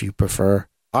droids if you prefer,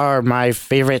 are my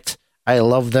favorite. I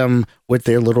love them with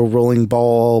their little rolling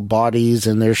ball bodies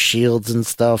and their shields and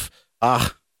stuff.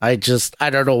 I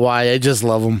don't know why. I just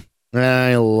love them.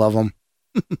 I love them.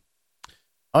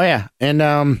 Oh yeah,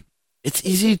 and it's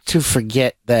easy to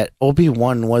forget that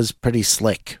Obi-Wan was pretty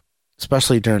slick,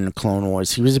 especially during the Clone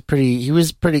Wars. He was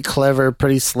pretty clever,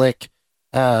 pretty slick.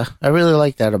 I really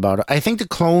like that about it. I think the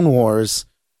Clone Wars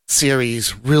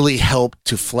series really helped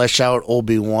to flesh out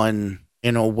Obi-Wan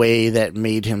in a way that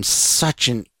made him such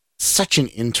an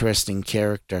interesting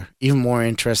character, even more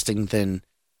interesting than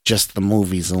just the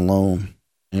movies alone.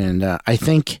 And I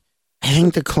think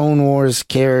the Clone Wars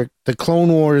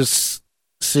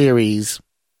series,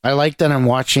 I like that I'm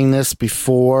watching this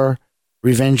before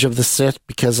Revenge of the Sith,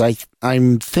 because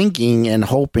I'm thinking and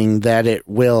hoping that it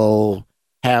will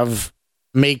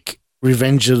make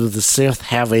Revenge of the Sith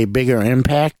have a bigger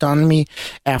impact on me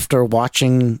after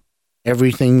watching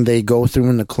everything they go through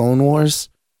in the Clone Wars.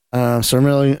 So I'm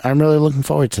really looking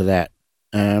forward to that.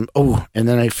 And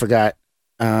then I forgot.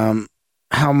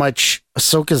 how much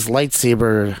Ahsoka's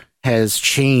lightsaber has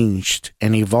changed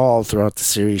and evolved throughout the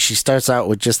series. She starts out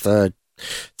with just a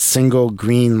single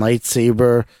green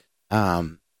lightsaber.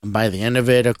 By the end of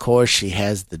it, of course, she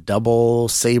has the double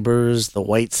sabers, the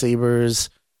white sabers.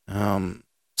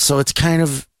 So it's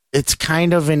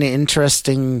kind of an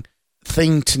interesting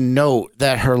thing to note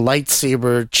that her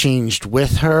lightsaber changed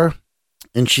with her,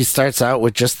 and she starts out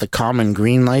with just the common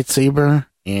green lightsaber.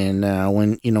 And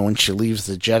when she leaves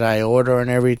the Jedi Order and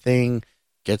everything,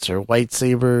 gets her white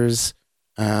sabers.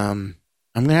 I'm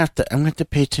gonna have to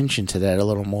pay attention to that a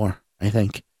little more, I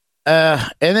think.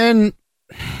 And then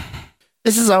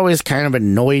this has always kind of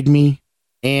annoyed me,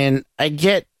 and I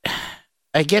get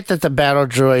that the battle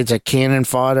droids are cannon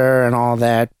fodder and all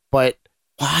that, but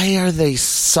why are they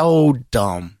so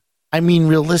dumb? I mean,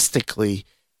 realistically,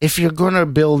 if you're going to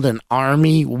build an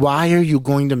army, why are you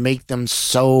going to make them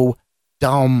so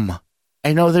dumb?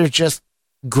 I know they're just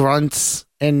grunts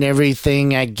and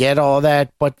everything. I get all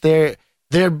that, but they're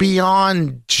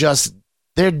beyond just,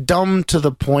 they're dumb to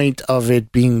the point of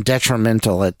it being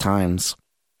detrimental at times.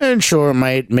 And sure, it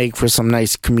might make for some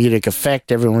nice comedic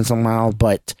effect every once in a while,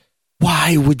 but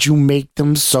why would you make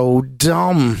them so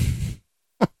dumb?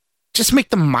 Just make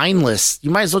them mindless.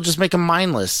 You might as well just make them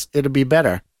mindless. It'll be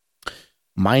better.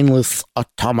 Mindless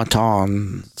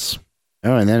automatons.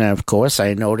 Oh, and then, of course,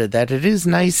 I noted that it is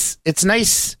nice. It's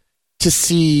nice to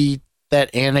see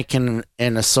that Anakin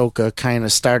and Ahsoka kind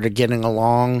of started getting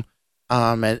along.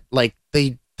 They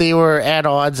were at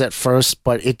odds at first,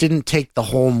 but it didn't take the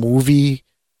whole movie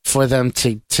for them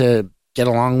to get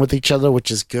along with each other,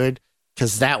 which is good.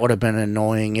 Because that would have been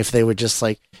annoying if they were just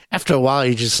like, after a while,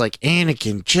 you're just like,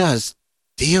 Anakin, just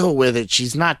deal with it.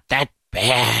 She's not that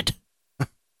bad.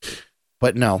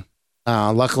 But no,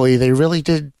 luckily they really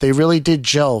did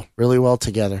gel really well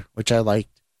together, which I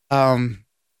liked.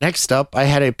 Next up, I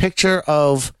had a picture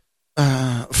of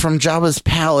from Jabba's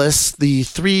palace, the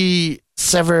 3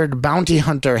 severed bounty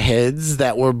hunter heads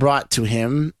that were brought to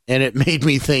him, and it made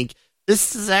me think,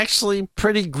 this is actually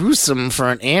pretty gruesome for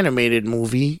an animated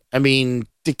movie. I mean,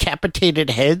 decapitated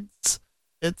heads.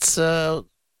 It's, not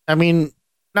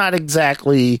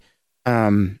exactly,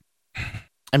 of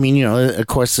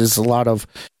course, there's a lot of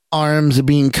arms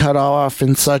being cut off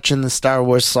and such in the Star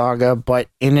Wars saga, but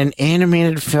in an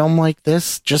animated film like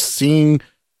this, just seeing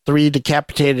 3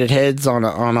 decapitated heads on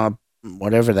a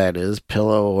whatever that is,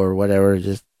 pillow or whatever,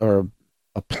 or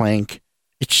a plank,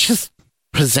 it's just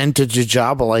presented to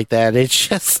Jabba like that. It's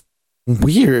just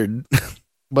weird.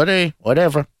 But hey,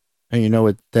 whatever. And you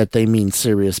know that they mean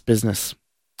serious business.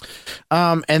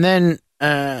 And then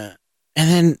I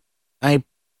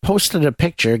posted a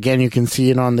picture. Again, you can see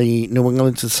it on the New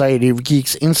England Society of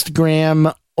Geeks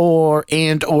Instagram or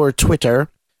Twitter.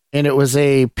 And it was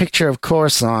a picture of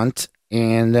Coruscant,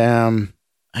 and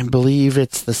I believe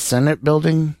it's the Senate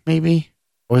building, maybe?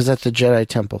 Or is that the Jedi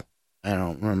Temple? I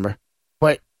don't remember.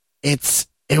 But it's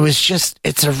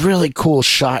a really cool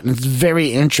shot, and it's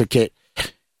very intricate.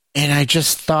 And I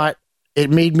just thought it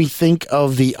made me think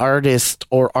of the artist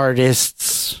or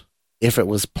artists, if it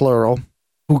was plural,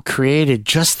 who created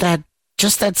just that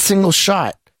single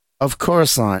shot of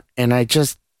Coruscant. And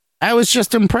I was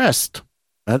just impressed.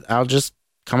 I'll just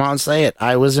come out and say it.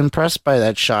 I was impressed by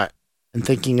that shot and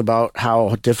thinking about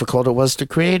how difficult it was to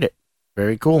create it.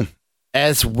 Very cool.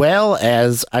 As well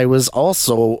as I was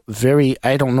also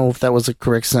I don't know if that was a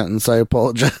correct sentence, I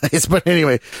apologize, but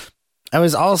anyway, I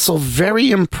was also very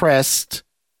impressed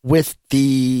with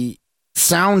the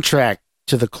soundtrack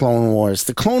to the Clone Wars.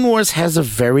 The Clone Wars has a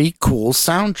very cool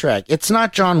soundtrack. It's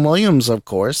not John Williams, of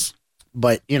course,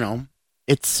 but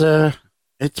it's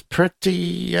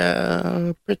pretty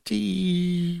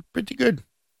good.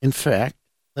 In fact,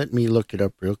 let me look it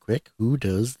up real quick. Who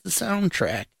does the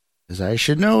soundtrack? Because I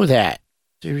should know that.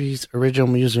 Series original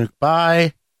music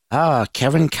by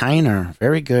Kevin Kiner.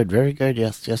 Very good, very good.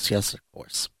 Yes, of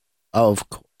course. Of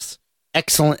course.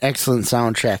 Excellent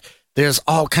soundtrack. There's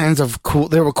all kinds of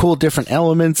there were cool different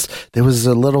elements. There was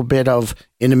a little bit of,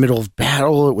 in the middle of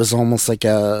battle, it was almost like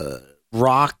a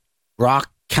rock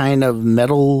kind of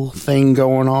metal thing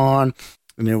going on.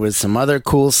 And there was some other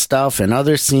cool stuff and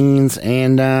other scenes,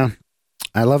 and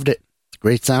I loved it.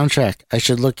 Great soundtrack. I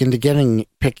should look into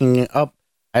picking it up.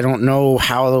 I don't know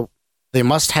how they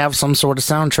must have some sort of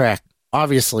soundtrack.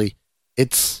 Obviously,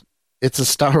 it's a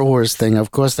Star Wars thing.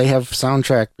 Of course, they have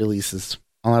soundtrack releases.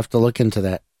 I'll have to look into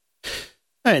that.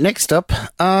 All right, next up,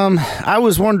 I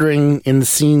was wondering in the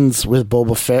scenes with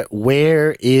Boba Fett,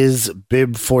 where is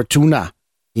Bib Fortuna?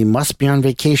 He must be on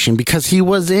vacation because he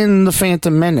was in The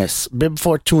Phantom Menace. Bib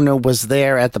Fortuna was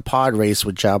there at the pod race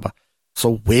with Jabba.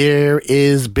 So where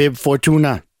is Bib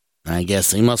Fortuna? I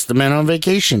guess he must have been on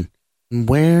vacation.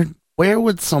 Where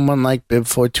would someone like Bib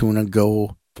Fortuna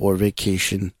go for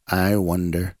vacation? I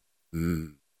wonder.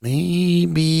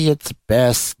 Maybe it's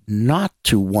best not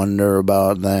to wonder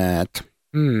about that.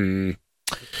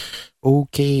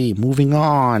 Okay, moving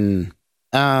on.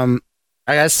 I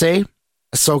gotta say,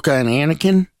 Ahsoka and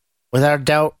Anakin, without a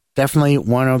doubt, definitely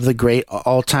one of the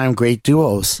all-time great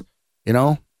duos. You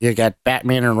know, you got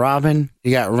Batman and Robin,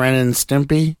 you got Ren and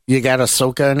Stimpy, you got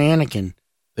Ahsoka and Anakin.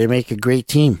 They make a great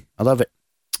team. I love it.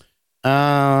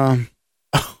 Oh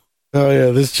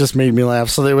yeah, this just made me laugh.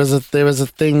 So there was a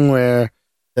thing where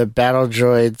the battle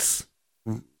droids,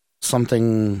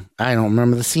 something, I don't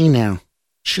remember the scene now.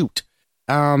 Shoot.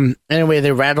 Anyway,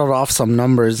 they rattled off some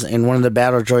numbers, and one of the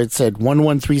battle droids said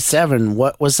 1137.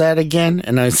 What was that again?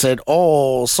 And I said,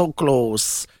 oh, so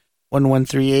close.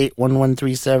 1138,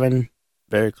 1137.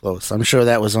 Very close. I'm sure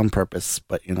that was on purpose,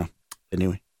 but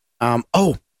anyway. And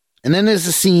then there's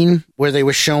a scene where they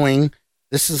were showing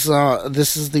this is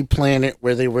the planet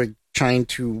where they were trying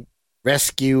to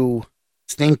rescue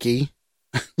Stinky,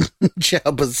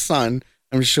 Jabba's son.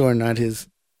 I'm sure not his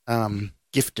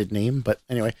gifted name, but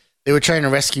anyway. They were trying to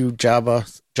rescue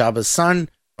Jabba's son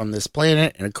from this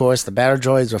planet, and of course the battle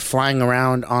droids were flying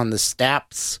around on the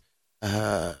Staps,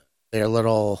 their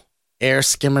little air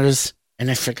skimmers, and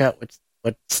I forgot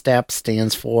what Stap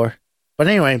stands for. But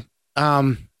anyway,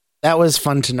 that was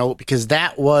fun to note because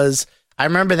I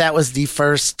remember that was the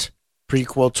first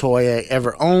prequel toy I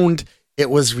ever owned.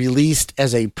 It was released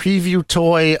as a preview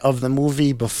toy of the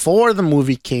movie before the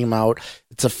movie came out.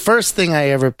 It's the first thing I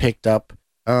ever picked up.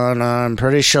 And I'm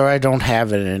pretty sure I don't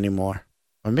have it anymore.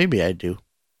 Or maybe I do.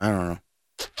 I don't know.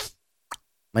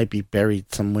 Might be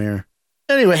buried somewhere.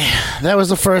 Anyway, that was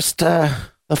the first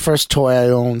toy I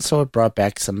owned, so it brought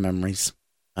back some memories.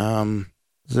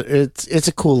 It's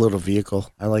a cool little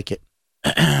vehicle. I like it.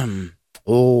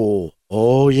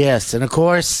 Oh yes, and of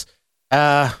course,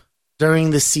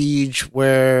 during the siege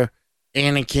where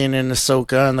Anakin and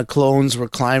Ahsoka and the clones were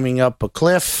climbing up a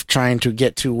cliff, trying to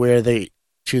get to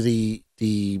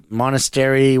the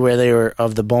monastery where they were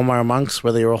of the Bomar monks,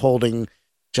 where they were holding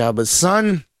Jabba's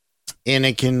son.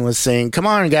 Anakin was saying, "Come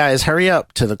on, guys, hurry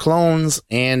up!" to the clones,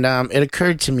 and it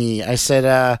occurred to me. I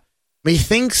said,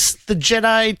 "Methinks the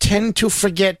Jedi tend to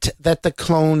forget that the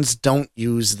clones don't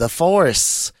use the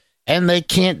Force, and they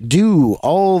can't do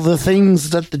all the things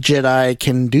that the Jedi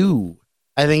can do."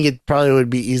 I think it probably would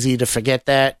be easy to forget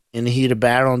that in the heat of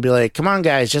battle and be like, come on,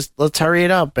 guys, just let's hurry it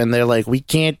up. And they're like, we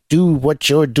can't do what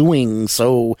you're doing,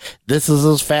 so this is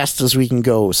as fast as we can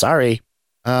go. Sorry.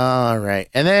 All right.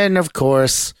 And then, of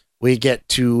course, we get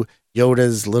to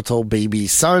Yoda's little baby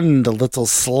son, the little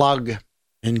slug,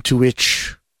 into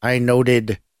which I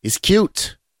noted he's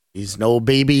cute. He's no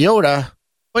baby Yoda,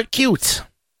 but cute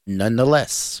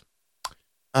nonetheless.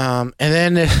 And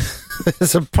then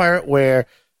there's a part where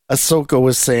Ahsoka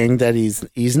was saying that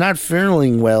he's not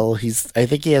feeling well. I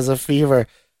think he has a fever.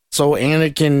 So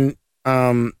Anakin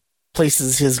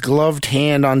places his gloved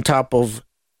hand on top of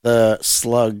the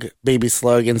baby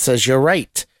slug, and says, "You're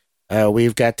right.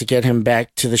 We've got to get him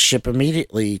back to the ship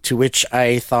immediately." To which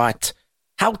I thought,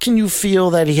 how can you feel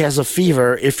that he has a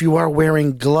fever if you are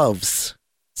wearing gloves?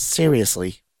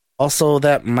 Seriously. Also,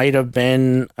 that might have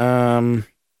been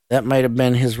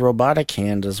his robotic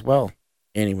hand as well.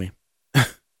 Anyway.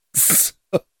 So,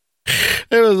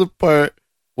 there was a part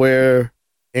where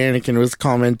Anakin was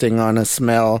commenting on a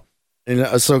smell, and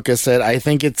Ahsoka said, "I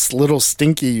think it's little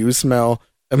Stinky you smell."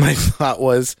 And my thought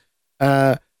was,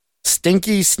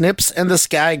 Stinky Snips and the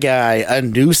Sky Guy, a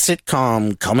new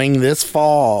sitcom coming this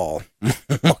fall.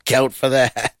 Look out for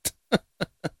that.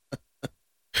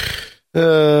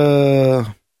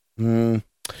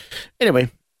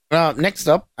 Anyway, next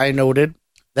up, I noted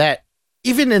that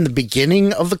even in the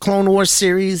beginning of the Clone Wars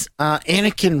series,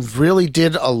 Anakin really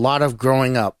did a lot of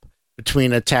growing up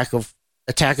between Attack of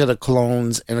the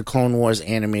Clones and the Clone Wars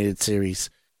animated series.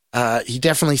 He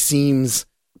definitely seems,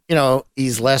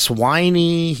 he's less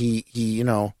whiny.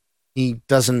 He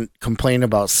doesn't complain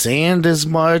about sand as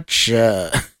much,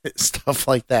 stuff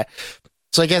like that.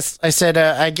 So I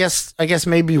guess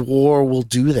maybe war will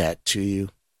do that to you,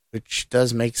 which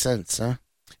does make sense, huh?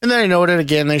 And then I noted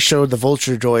again they showed the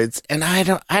vulture droids, and I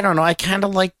don't know. I kind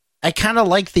of like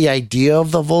the idea of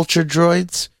the vulture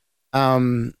droids.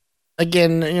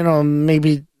 Again,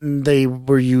 maybe they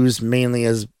were used mainly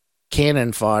as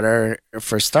cannon fodder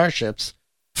for starships,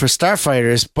 for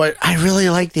starfighters. But I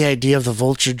really like the idea of the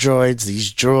vulture droids.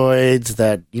 These droids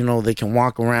that they can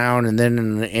walk around, and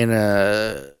then in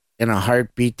a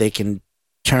heartbeat they can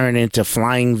turn into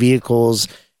flying vehicles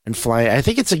and fly. I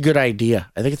think it's a good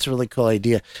idea. I think it's a really cool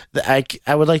idea. I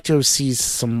would like to see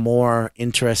some more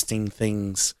interesting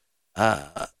things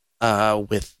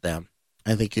with them.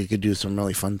 I think you could do some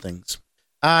really fun things.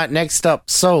 Next up,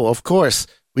 so of course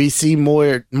we see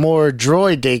more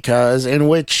droid decas in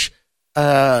which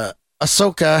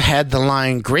Ahsoka had the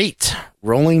line, "Great,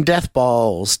 Rolling Death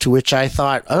Balls," to which I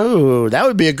thought, oh, that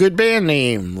would be a good band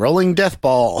name, Rolling Death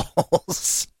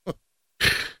Balls.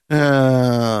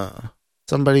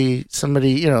 Somebody, if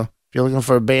you're looking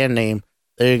for a band name,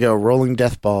 there you go, Rolling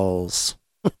Death Balls.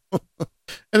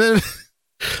 And then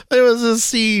there was a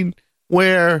scene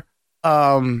where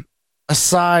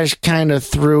Asajj kind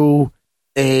of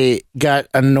got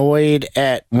annoyed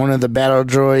at one of the battle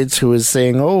droids who was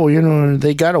saying, oh,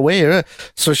 they got away.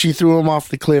 So she threw him off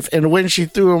the cliff. And when she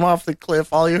threw him off the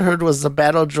cliff, all you heard was the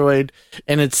battle droid.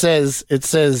 And it says,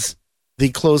 the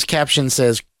closed caption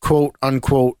says, quote,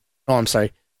 unquote. Oh, I'm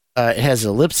sorry. It has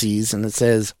ellipses and it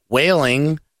says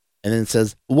wailing. And then it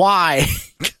says, why?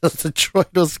 Because the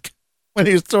droid was, when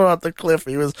he was thrown off the cliff,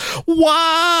 he was,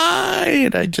 why?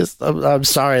 And I'm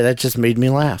sorry. That just made me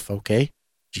laugh. Okay.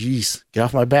 Jeez, get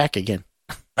off my back again.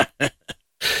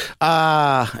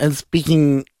 And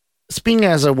speaking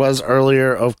as I was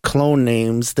earlier of clone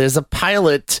names, there's a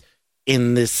pilot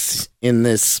in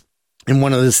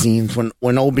one of the scenes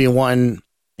when Obi-Wan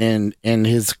and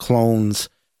his clones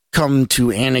come to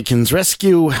Anakin's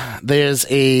rescue. There's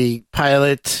a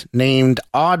pilot named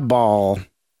Oddball,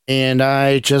 and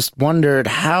I just wondered,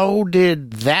 how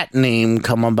did that name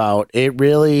come about? It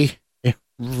really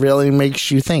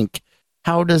makes you think.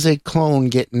 How does a clone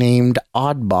get named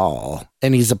Oddball?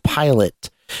 And he's a pilot.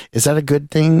 Is that a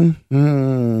good thing?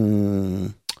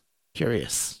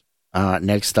 Curious.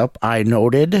 Next up, I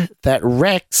noted that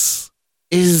Rex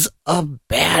is a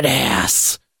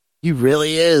badass. He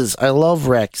really is. I love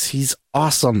Rex. He's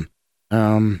awesome.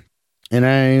 And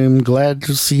I'm glad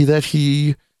to see that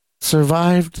he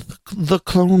survived the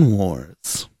Clone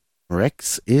Wars.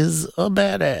 Rex is a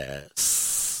badass.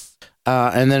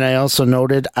 And then I also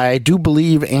noted, I do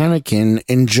believe Anakin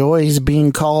enjoys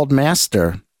being called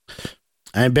Master.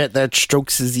 I bet that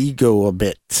strokes his ego a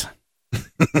bit.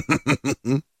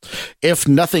 If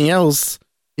nothing else,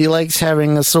 he likes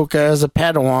having Ahsoka as a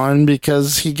Padawan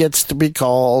because he gets to be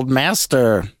called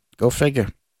Master. Go figure.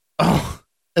 Oh,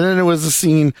 and then there was a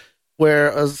scene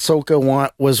where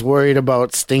Ahsoka was worried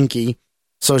about Stinky,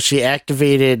 so she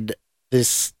activated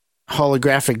this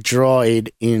holographic droid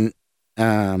in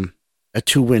a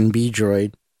 2-1B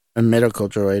droid, a medical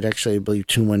droid. Actually, I believe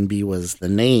 2-1B was the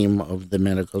name of the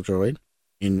medical droid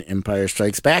in Empire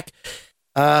Strikes Back.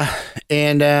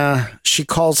 And she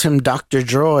calls him Dr.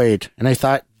 Droid. And I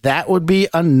thought that would be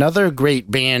another great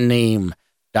band name,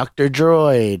 Dr.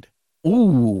 Droid.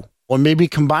 Ooh. Or maybe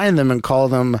combine them and call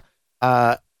them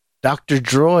Dr.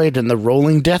 Droid and the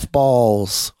Rolling Death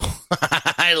Balls.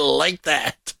 I like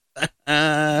that.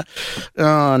 Now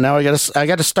I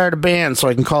gotta start a band so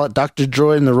I can call it Dr.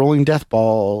 Droid and the Rolling Death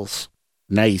Balls.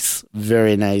 Nice,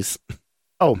 very nice.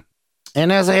 Oh,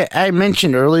 and as I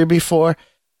mentioned earlier before,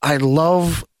 I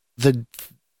love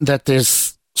that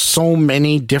there's so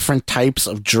many different types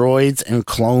of droids and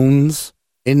clones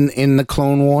in the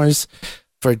Clone Wars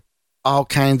for all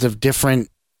kinds of different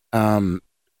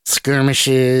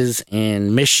skirmishes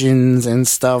and missions and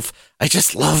stuff. I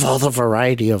just love all the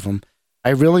variety of them. I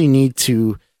really need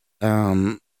to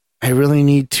do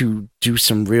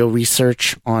some real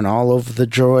research on all of the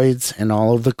droids and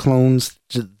all of the clones,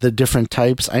 the different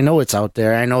types. I know it's out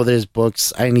there. I know there's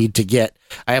books I need to get.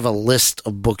 I have a list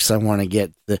of books I want to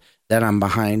get that I'm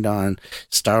behind on.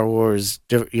 Star Wars,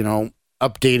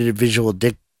 updated visual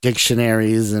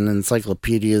dictionaries and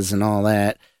encyclopedias and all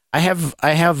that. I have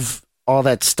all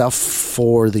that stuff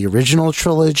for the original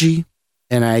trilogy,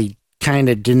 and I kind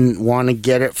of didn't want to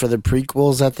get it for the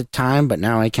prequels at the time, but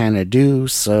now I kind of do.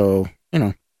 So,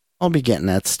 I'll be getting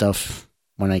that stuff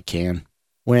when I can.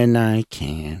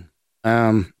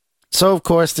 So of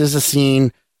course there's a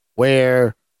scene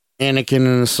where Anakin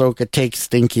and Ahsoka take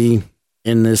Stinky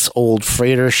in this old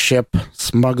freighter ship,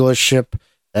 smuggler ship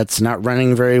that's not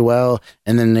running very well,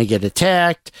 and then they get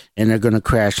attacked and they're going to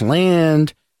crash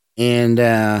land, and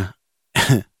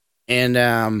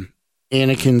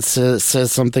Anakin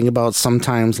says something about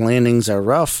sometimes landings are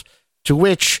rough, to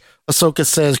which Ahsoka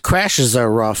says crashes are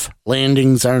rough,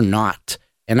 landings are not.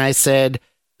 And I said,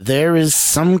 there is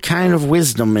some kind of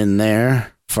wisdom in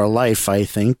there for life, I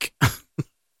think.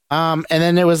 And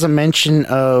then there was a mention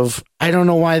of, I don't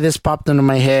know why this popped into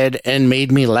my head and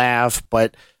made me laugh,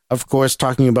 but of course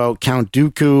talking about Count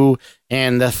Dooku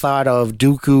And the thought of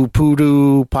Dooku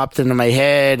Poodoo popped into my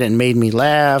head and made me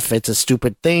laugh. It's a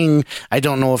stupid thing. I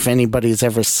don't know if anybody's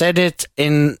ever said it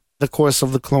in the course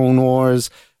of the Clone Wars,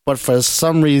 but for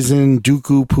some reason,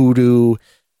 Dooku Poodoo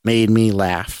made me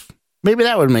laugh. Maybe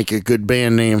that would make a good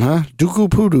band name, huh?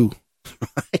 Dooku Poodoo.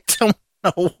 I don't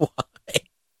know why.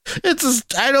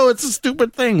 I know it's a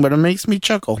stupid thing, but it makes me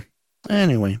chuckle.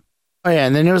 Anyway. Oh yeah,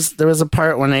 and then there was a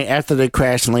part when after they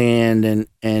crash landed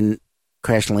and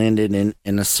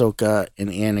Ahsoka and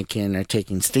Anakin are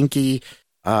taking Stinky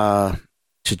to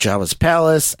Jabba's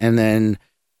palace, and then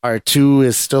R2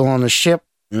 is still on the ship,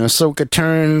 and Ahsoka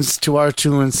turns to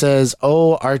R2 and says,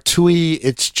 "Oh, R2-y,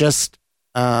 it's just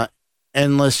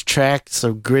endless tracts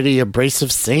of gritty,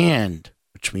 abrasive sand,"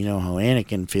 which we know how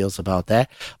Anakin feels about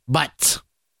that. But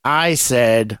I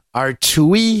said,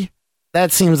 R2-y?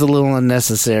 That seems a little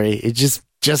unnecessary. It's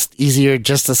just easier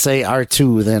just to say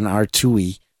R2 than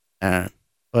R2-y.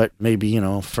 But maybe,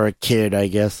 for a kid, I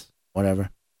guess. Whatever.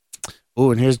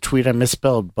 Oh, and here's a tweet I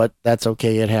misspelled, but that's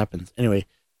okay. It happens. Anyway,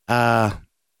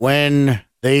 when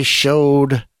they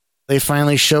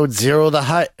finally showed Zero the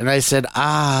Hutt, and I said,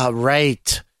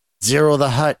 right, Zero the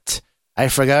Hutt. I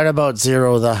forgot about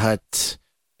Zero the Hutt.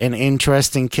 An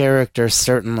interesting character,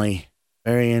 certainly.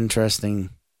 Very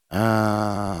interesting.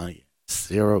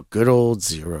 Zero, good old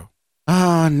Zero.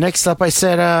 Next up, I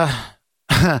said,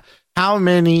 how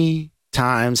many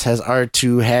times has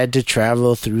R2 had to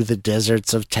travel through the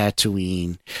deserts of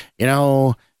Tatooine?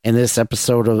 In this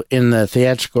episode in the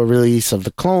theatrical release of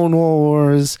the Clone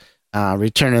Wars,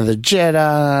 Return of the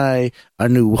Jedi, A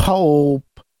New Hope.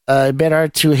 I bet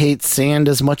R2 hates sand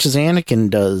as much as Anakin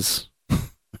does.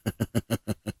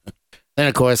 Then,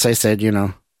 of course, I said,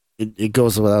 it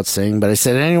goes without saying, but I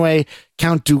said, anyway,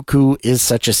 Count Dooku is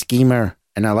such a schemer,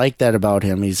 and I like that about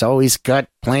him. He's always got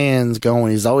plans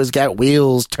going. He's always got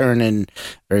wheels turning.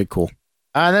 Very cool.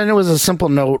 Then there was a simple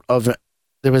note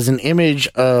there was an image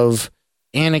of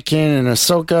Anakin and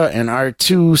Ahsoka and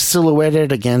R2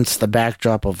 silhouetted against the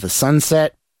backdrop of the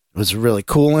sunset. It was a really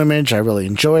cool image. I really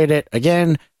enjoyed it.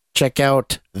 Again, check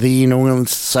out the New England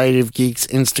Society of Geeks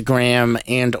Instagram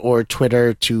and or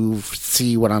Twitter to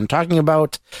see what I'm talking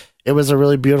about. It was a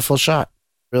really beautiful shot.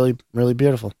 Really, really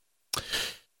beautiful.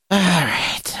 All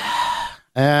right.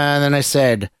 And then I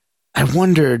said, I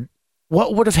wondered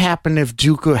what would have happened if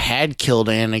Dooku had killed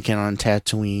Anakin on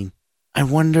Tatooine. I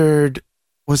wondered,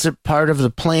 was it part of the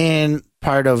plan,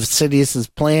 part of Sidious's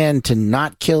plan to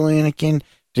not kill Anakin?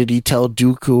 Did he tell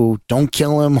Dooku, don't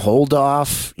kill him, hold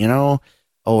off,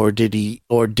 Or did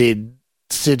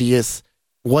Sidious,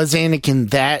 was Anakin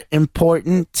that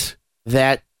important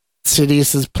that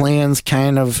Sidious's plans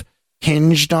kind of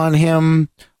hinged on him?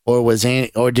 Or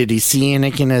did he see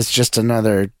Anakin as just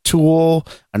another tool,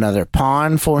 another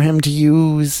pawn for him to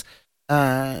use?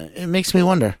 It makes me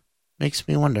wonder.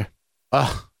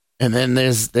 Oh, and then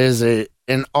there's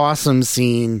an awesome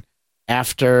scene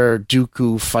after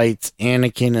Dooku fights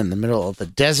Anakin in the middle of the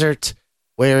desert,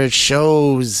 where it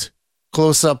shows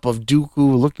close-up of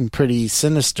Dooku looking pretty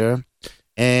sinister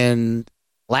and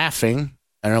laughing.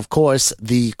 And, of course,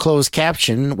 the closed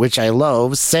caption, which I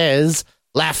love, says,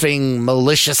 laughing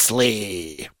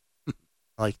maliciously.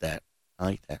 I like that.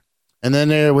 And then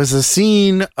there was a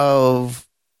scene of,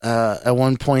 at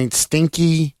one point,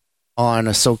 Stinky on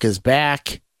Ahsoka's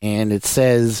back, and it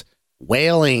says,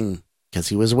 wailing, because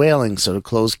he was wailing. So the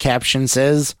closed caption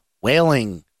says,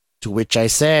 wailing, to which I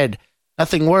said,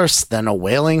 nothing worse than a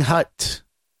wailing hut.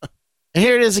 And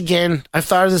here it is again. I've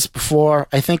thought of this before.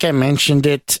 I think I mentioned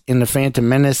it in the Phantom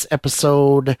Menace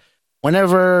episode.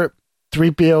 Whenever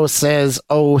 3PO says,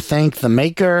 oh, thank the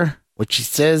Maker, which he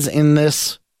says in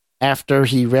this after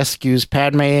he rescues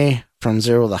Padme from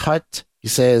Zero the Hutt, he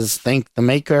says, thank the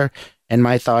Maker. And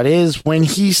my thought is, when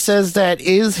he says that,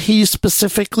 is he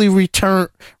specifically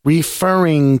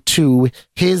referring to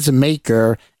his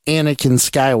maker, Anakin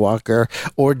Skywalker,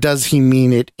 or does he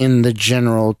mean it in the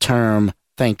general term,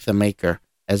 thank the Maker,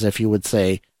 as if you would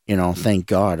say, thank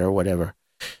God or whatever?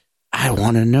 I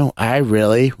want to know. I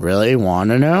really, really want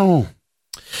to know.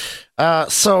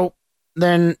 So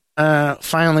then,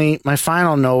 finally, my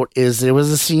final note is there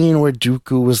was a scene where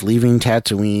Dooku was leaving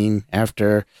Tatooine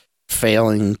after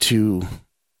failing to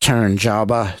turn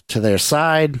Jabba to their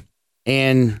side,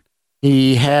 and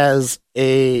he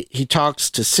talks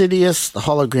to Sidious, the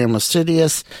hologram of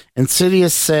Sidious, and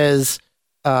Sidious says,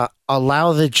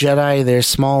 allow the Jedi their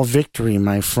small victory,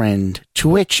 my friend. To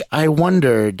which I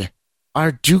wondered,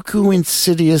 are Dooku and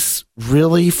Sidious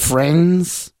really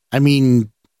friends? I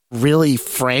mean, really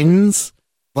friends?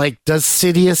 Like, does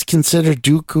Sidious consider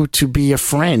Dooku to be a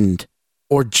friend?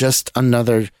 Or just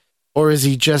another, or is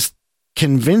he just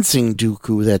convincing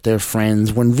Dooku that they're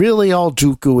friends when really all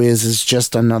Dooku is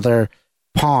just another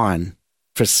pawn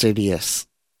for Sidious.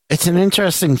 It's an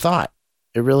interesting thought.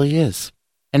 It really is.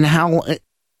 And how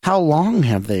long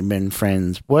have they been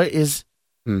friends? What is...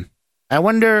 I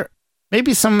wonder,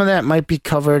 maybe some of that might be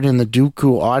covered in the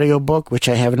Dooku audiobook, which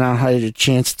I haven't had a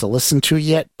chance to listen to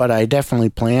yet, but I definitely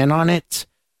plan on it.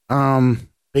 But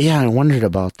yeah, I wondered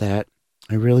about that.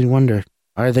 I really wonder.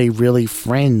 Are they really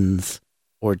friends?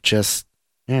 Or just,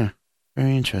 yeah,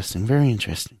 very interesting, very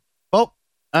interesting. Well,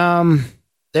 there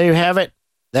you have it.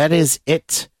 That is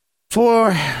it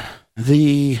for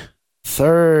the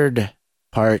third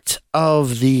part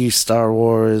of the Star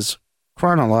Wars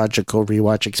chronological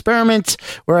rewatch experiment,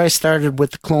 where I started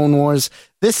with the Clone Wars.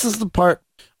 This is the part,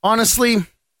 honestly,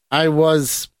 I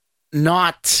was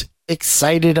not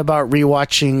excited about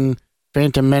rewatching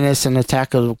Phantom Menace and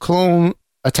Attack of the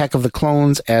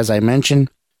Clones, as I mentioned.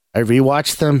 I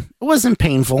rewatched them. It wasn't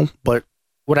painful, but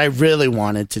what I really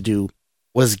wanted to do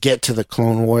was get to the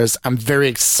Clone Wars. I'm very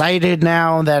excited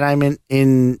now that I'm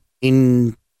in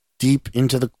deep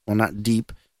into the... Well, not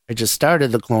deep. I just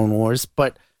started the Clone Wars,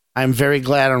 but I'm very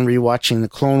glad I'm rewatching the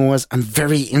Clone Wars. I'm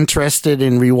very interested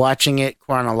in rewatching it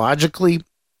chronologically.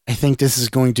 I think this is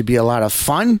going to be a lot of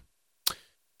fun.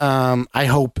 I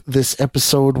hope this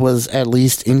episode was at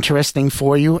least interesting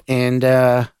for you. And,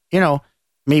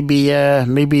 maybe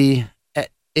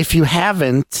if you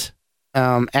haven't,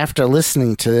 after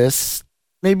listening to this,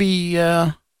 maybe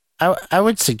I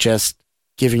would suggest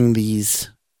giving these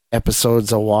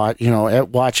episodes a watch.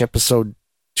 Watch episode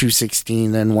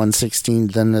 216, then 116,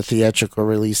 then the theatrical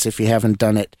release if you haven't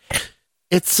done it.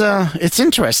 It's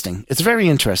interesting. It's very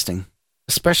interesting,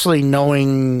 especially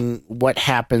knowing what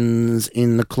happens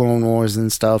in the Clone Wars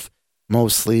and stuff.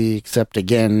 Mostly, except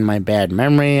again, my bad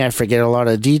memory. I forget a lot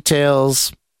of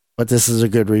details, but this is a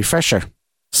good refresher.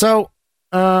 So,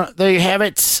 there you have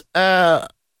it. As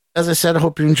I said, I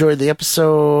hope you enjoyed the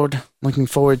episode. Looking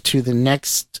forward to the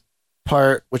next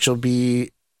part, which will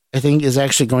be, I think, is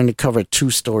actually going to cover 2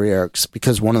 story arcs,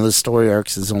 because one of the story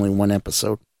arcs is only 1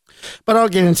 episode. But I'll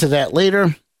get into that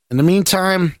later. In the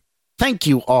meantime, thank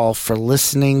you all for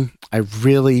listening. I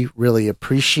really, really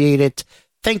appreciate it.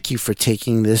 Thank you for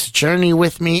taking this journey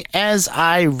with me as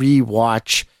I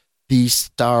rewatch the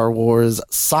Star Wars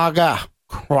saga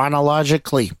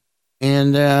chronologically.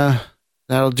 And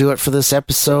that'll do it for this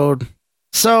episode.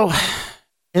 So,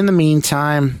 in the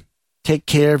meantime, take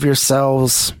care of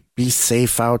yourselves. Be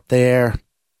safe out there.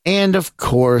 And of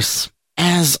course,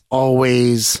 as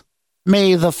always,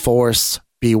 may the Force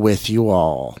be with you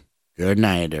all. Good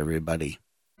night, everybody.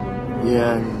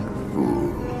 Young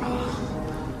fool.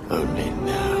 Only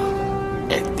now,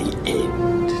 at the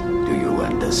end, do you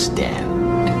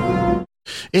understand?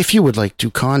 If you would like to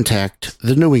contact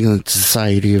the New England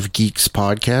Society of Geeks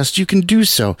podcast, you can do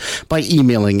so by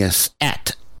emailing us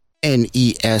at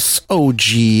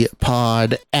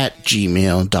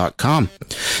nesogpod@gmail.com.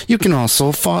 You can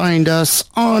also find us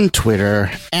on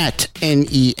Twitter at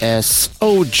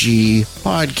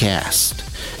nesogpodcast.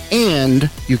 And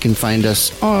you can find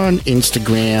us on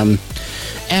Instagram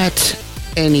at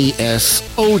nesogpod.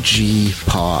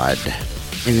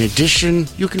 In addition,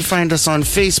 you can find us on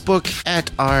Facebook at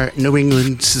our New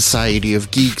England Society of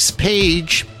Geeks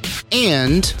page.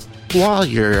 And while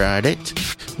you're at it,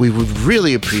 we would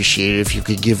really appreciate it if you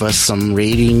could give us some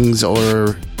ratings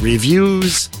or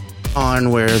reviews on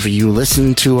wherever you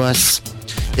listen to us.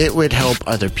 It would help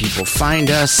other people find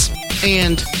us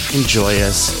and enjoy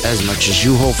us as much as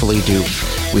you hopefully do.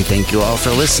 We thank you all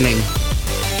for listening.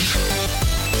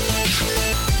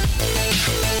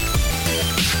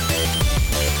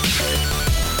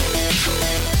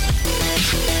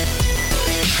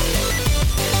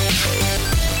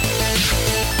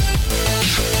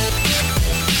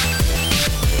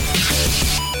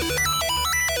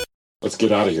 Let's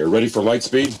get out of here. Ready for light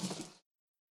speed?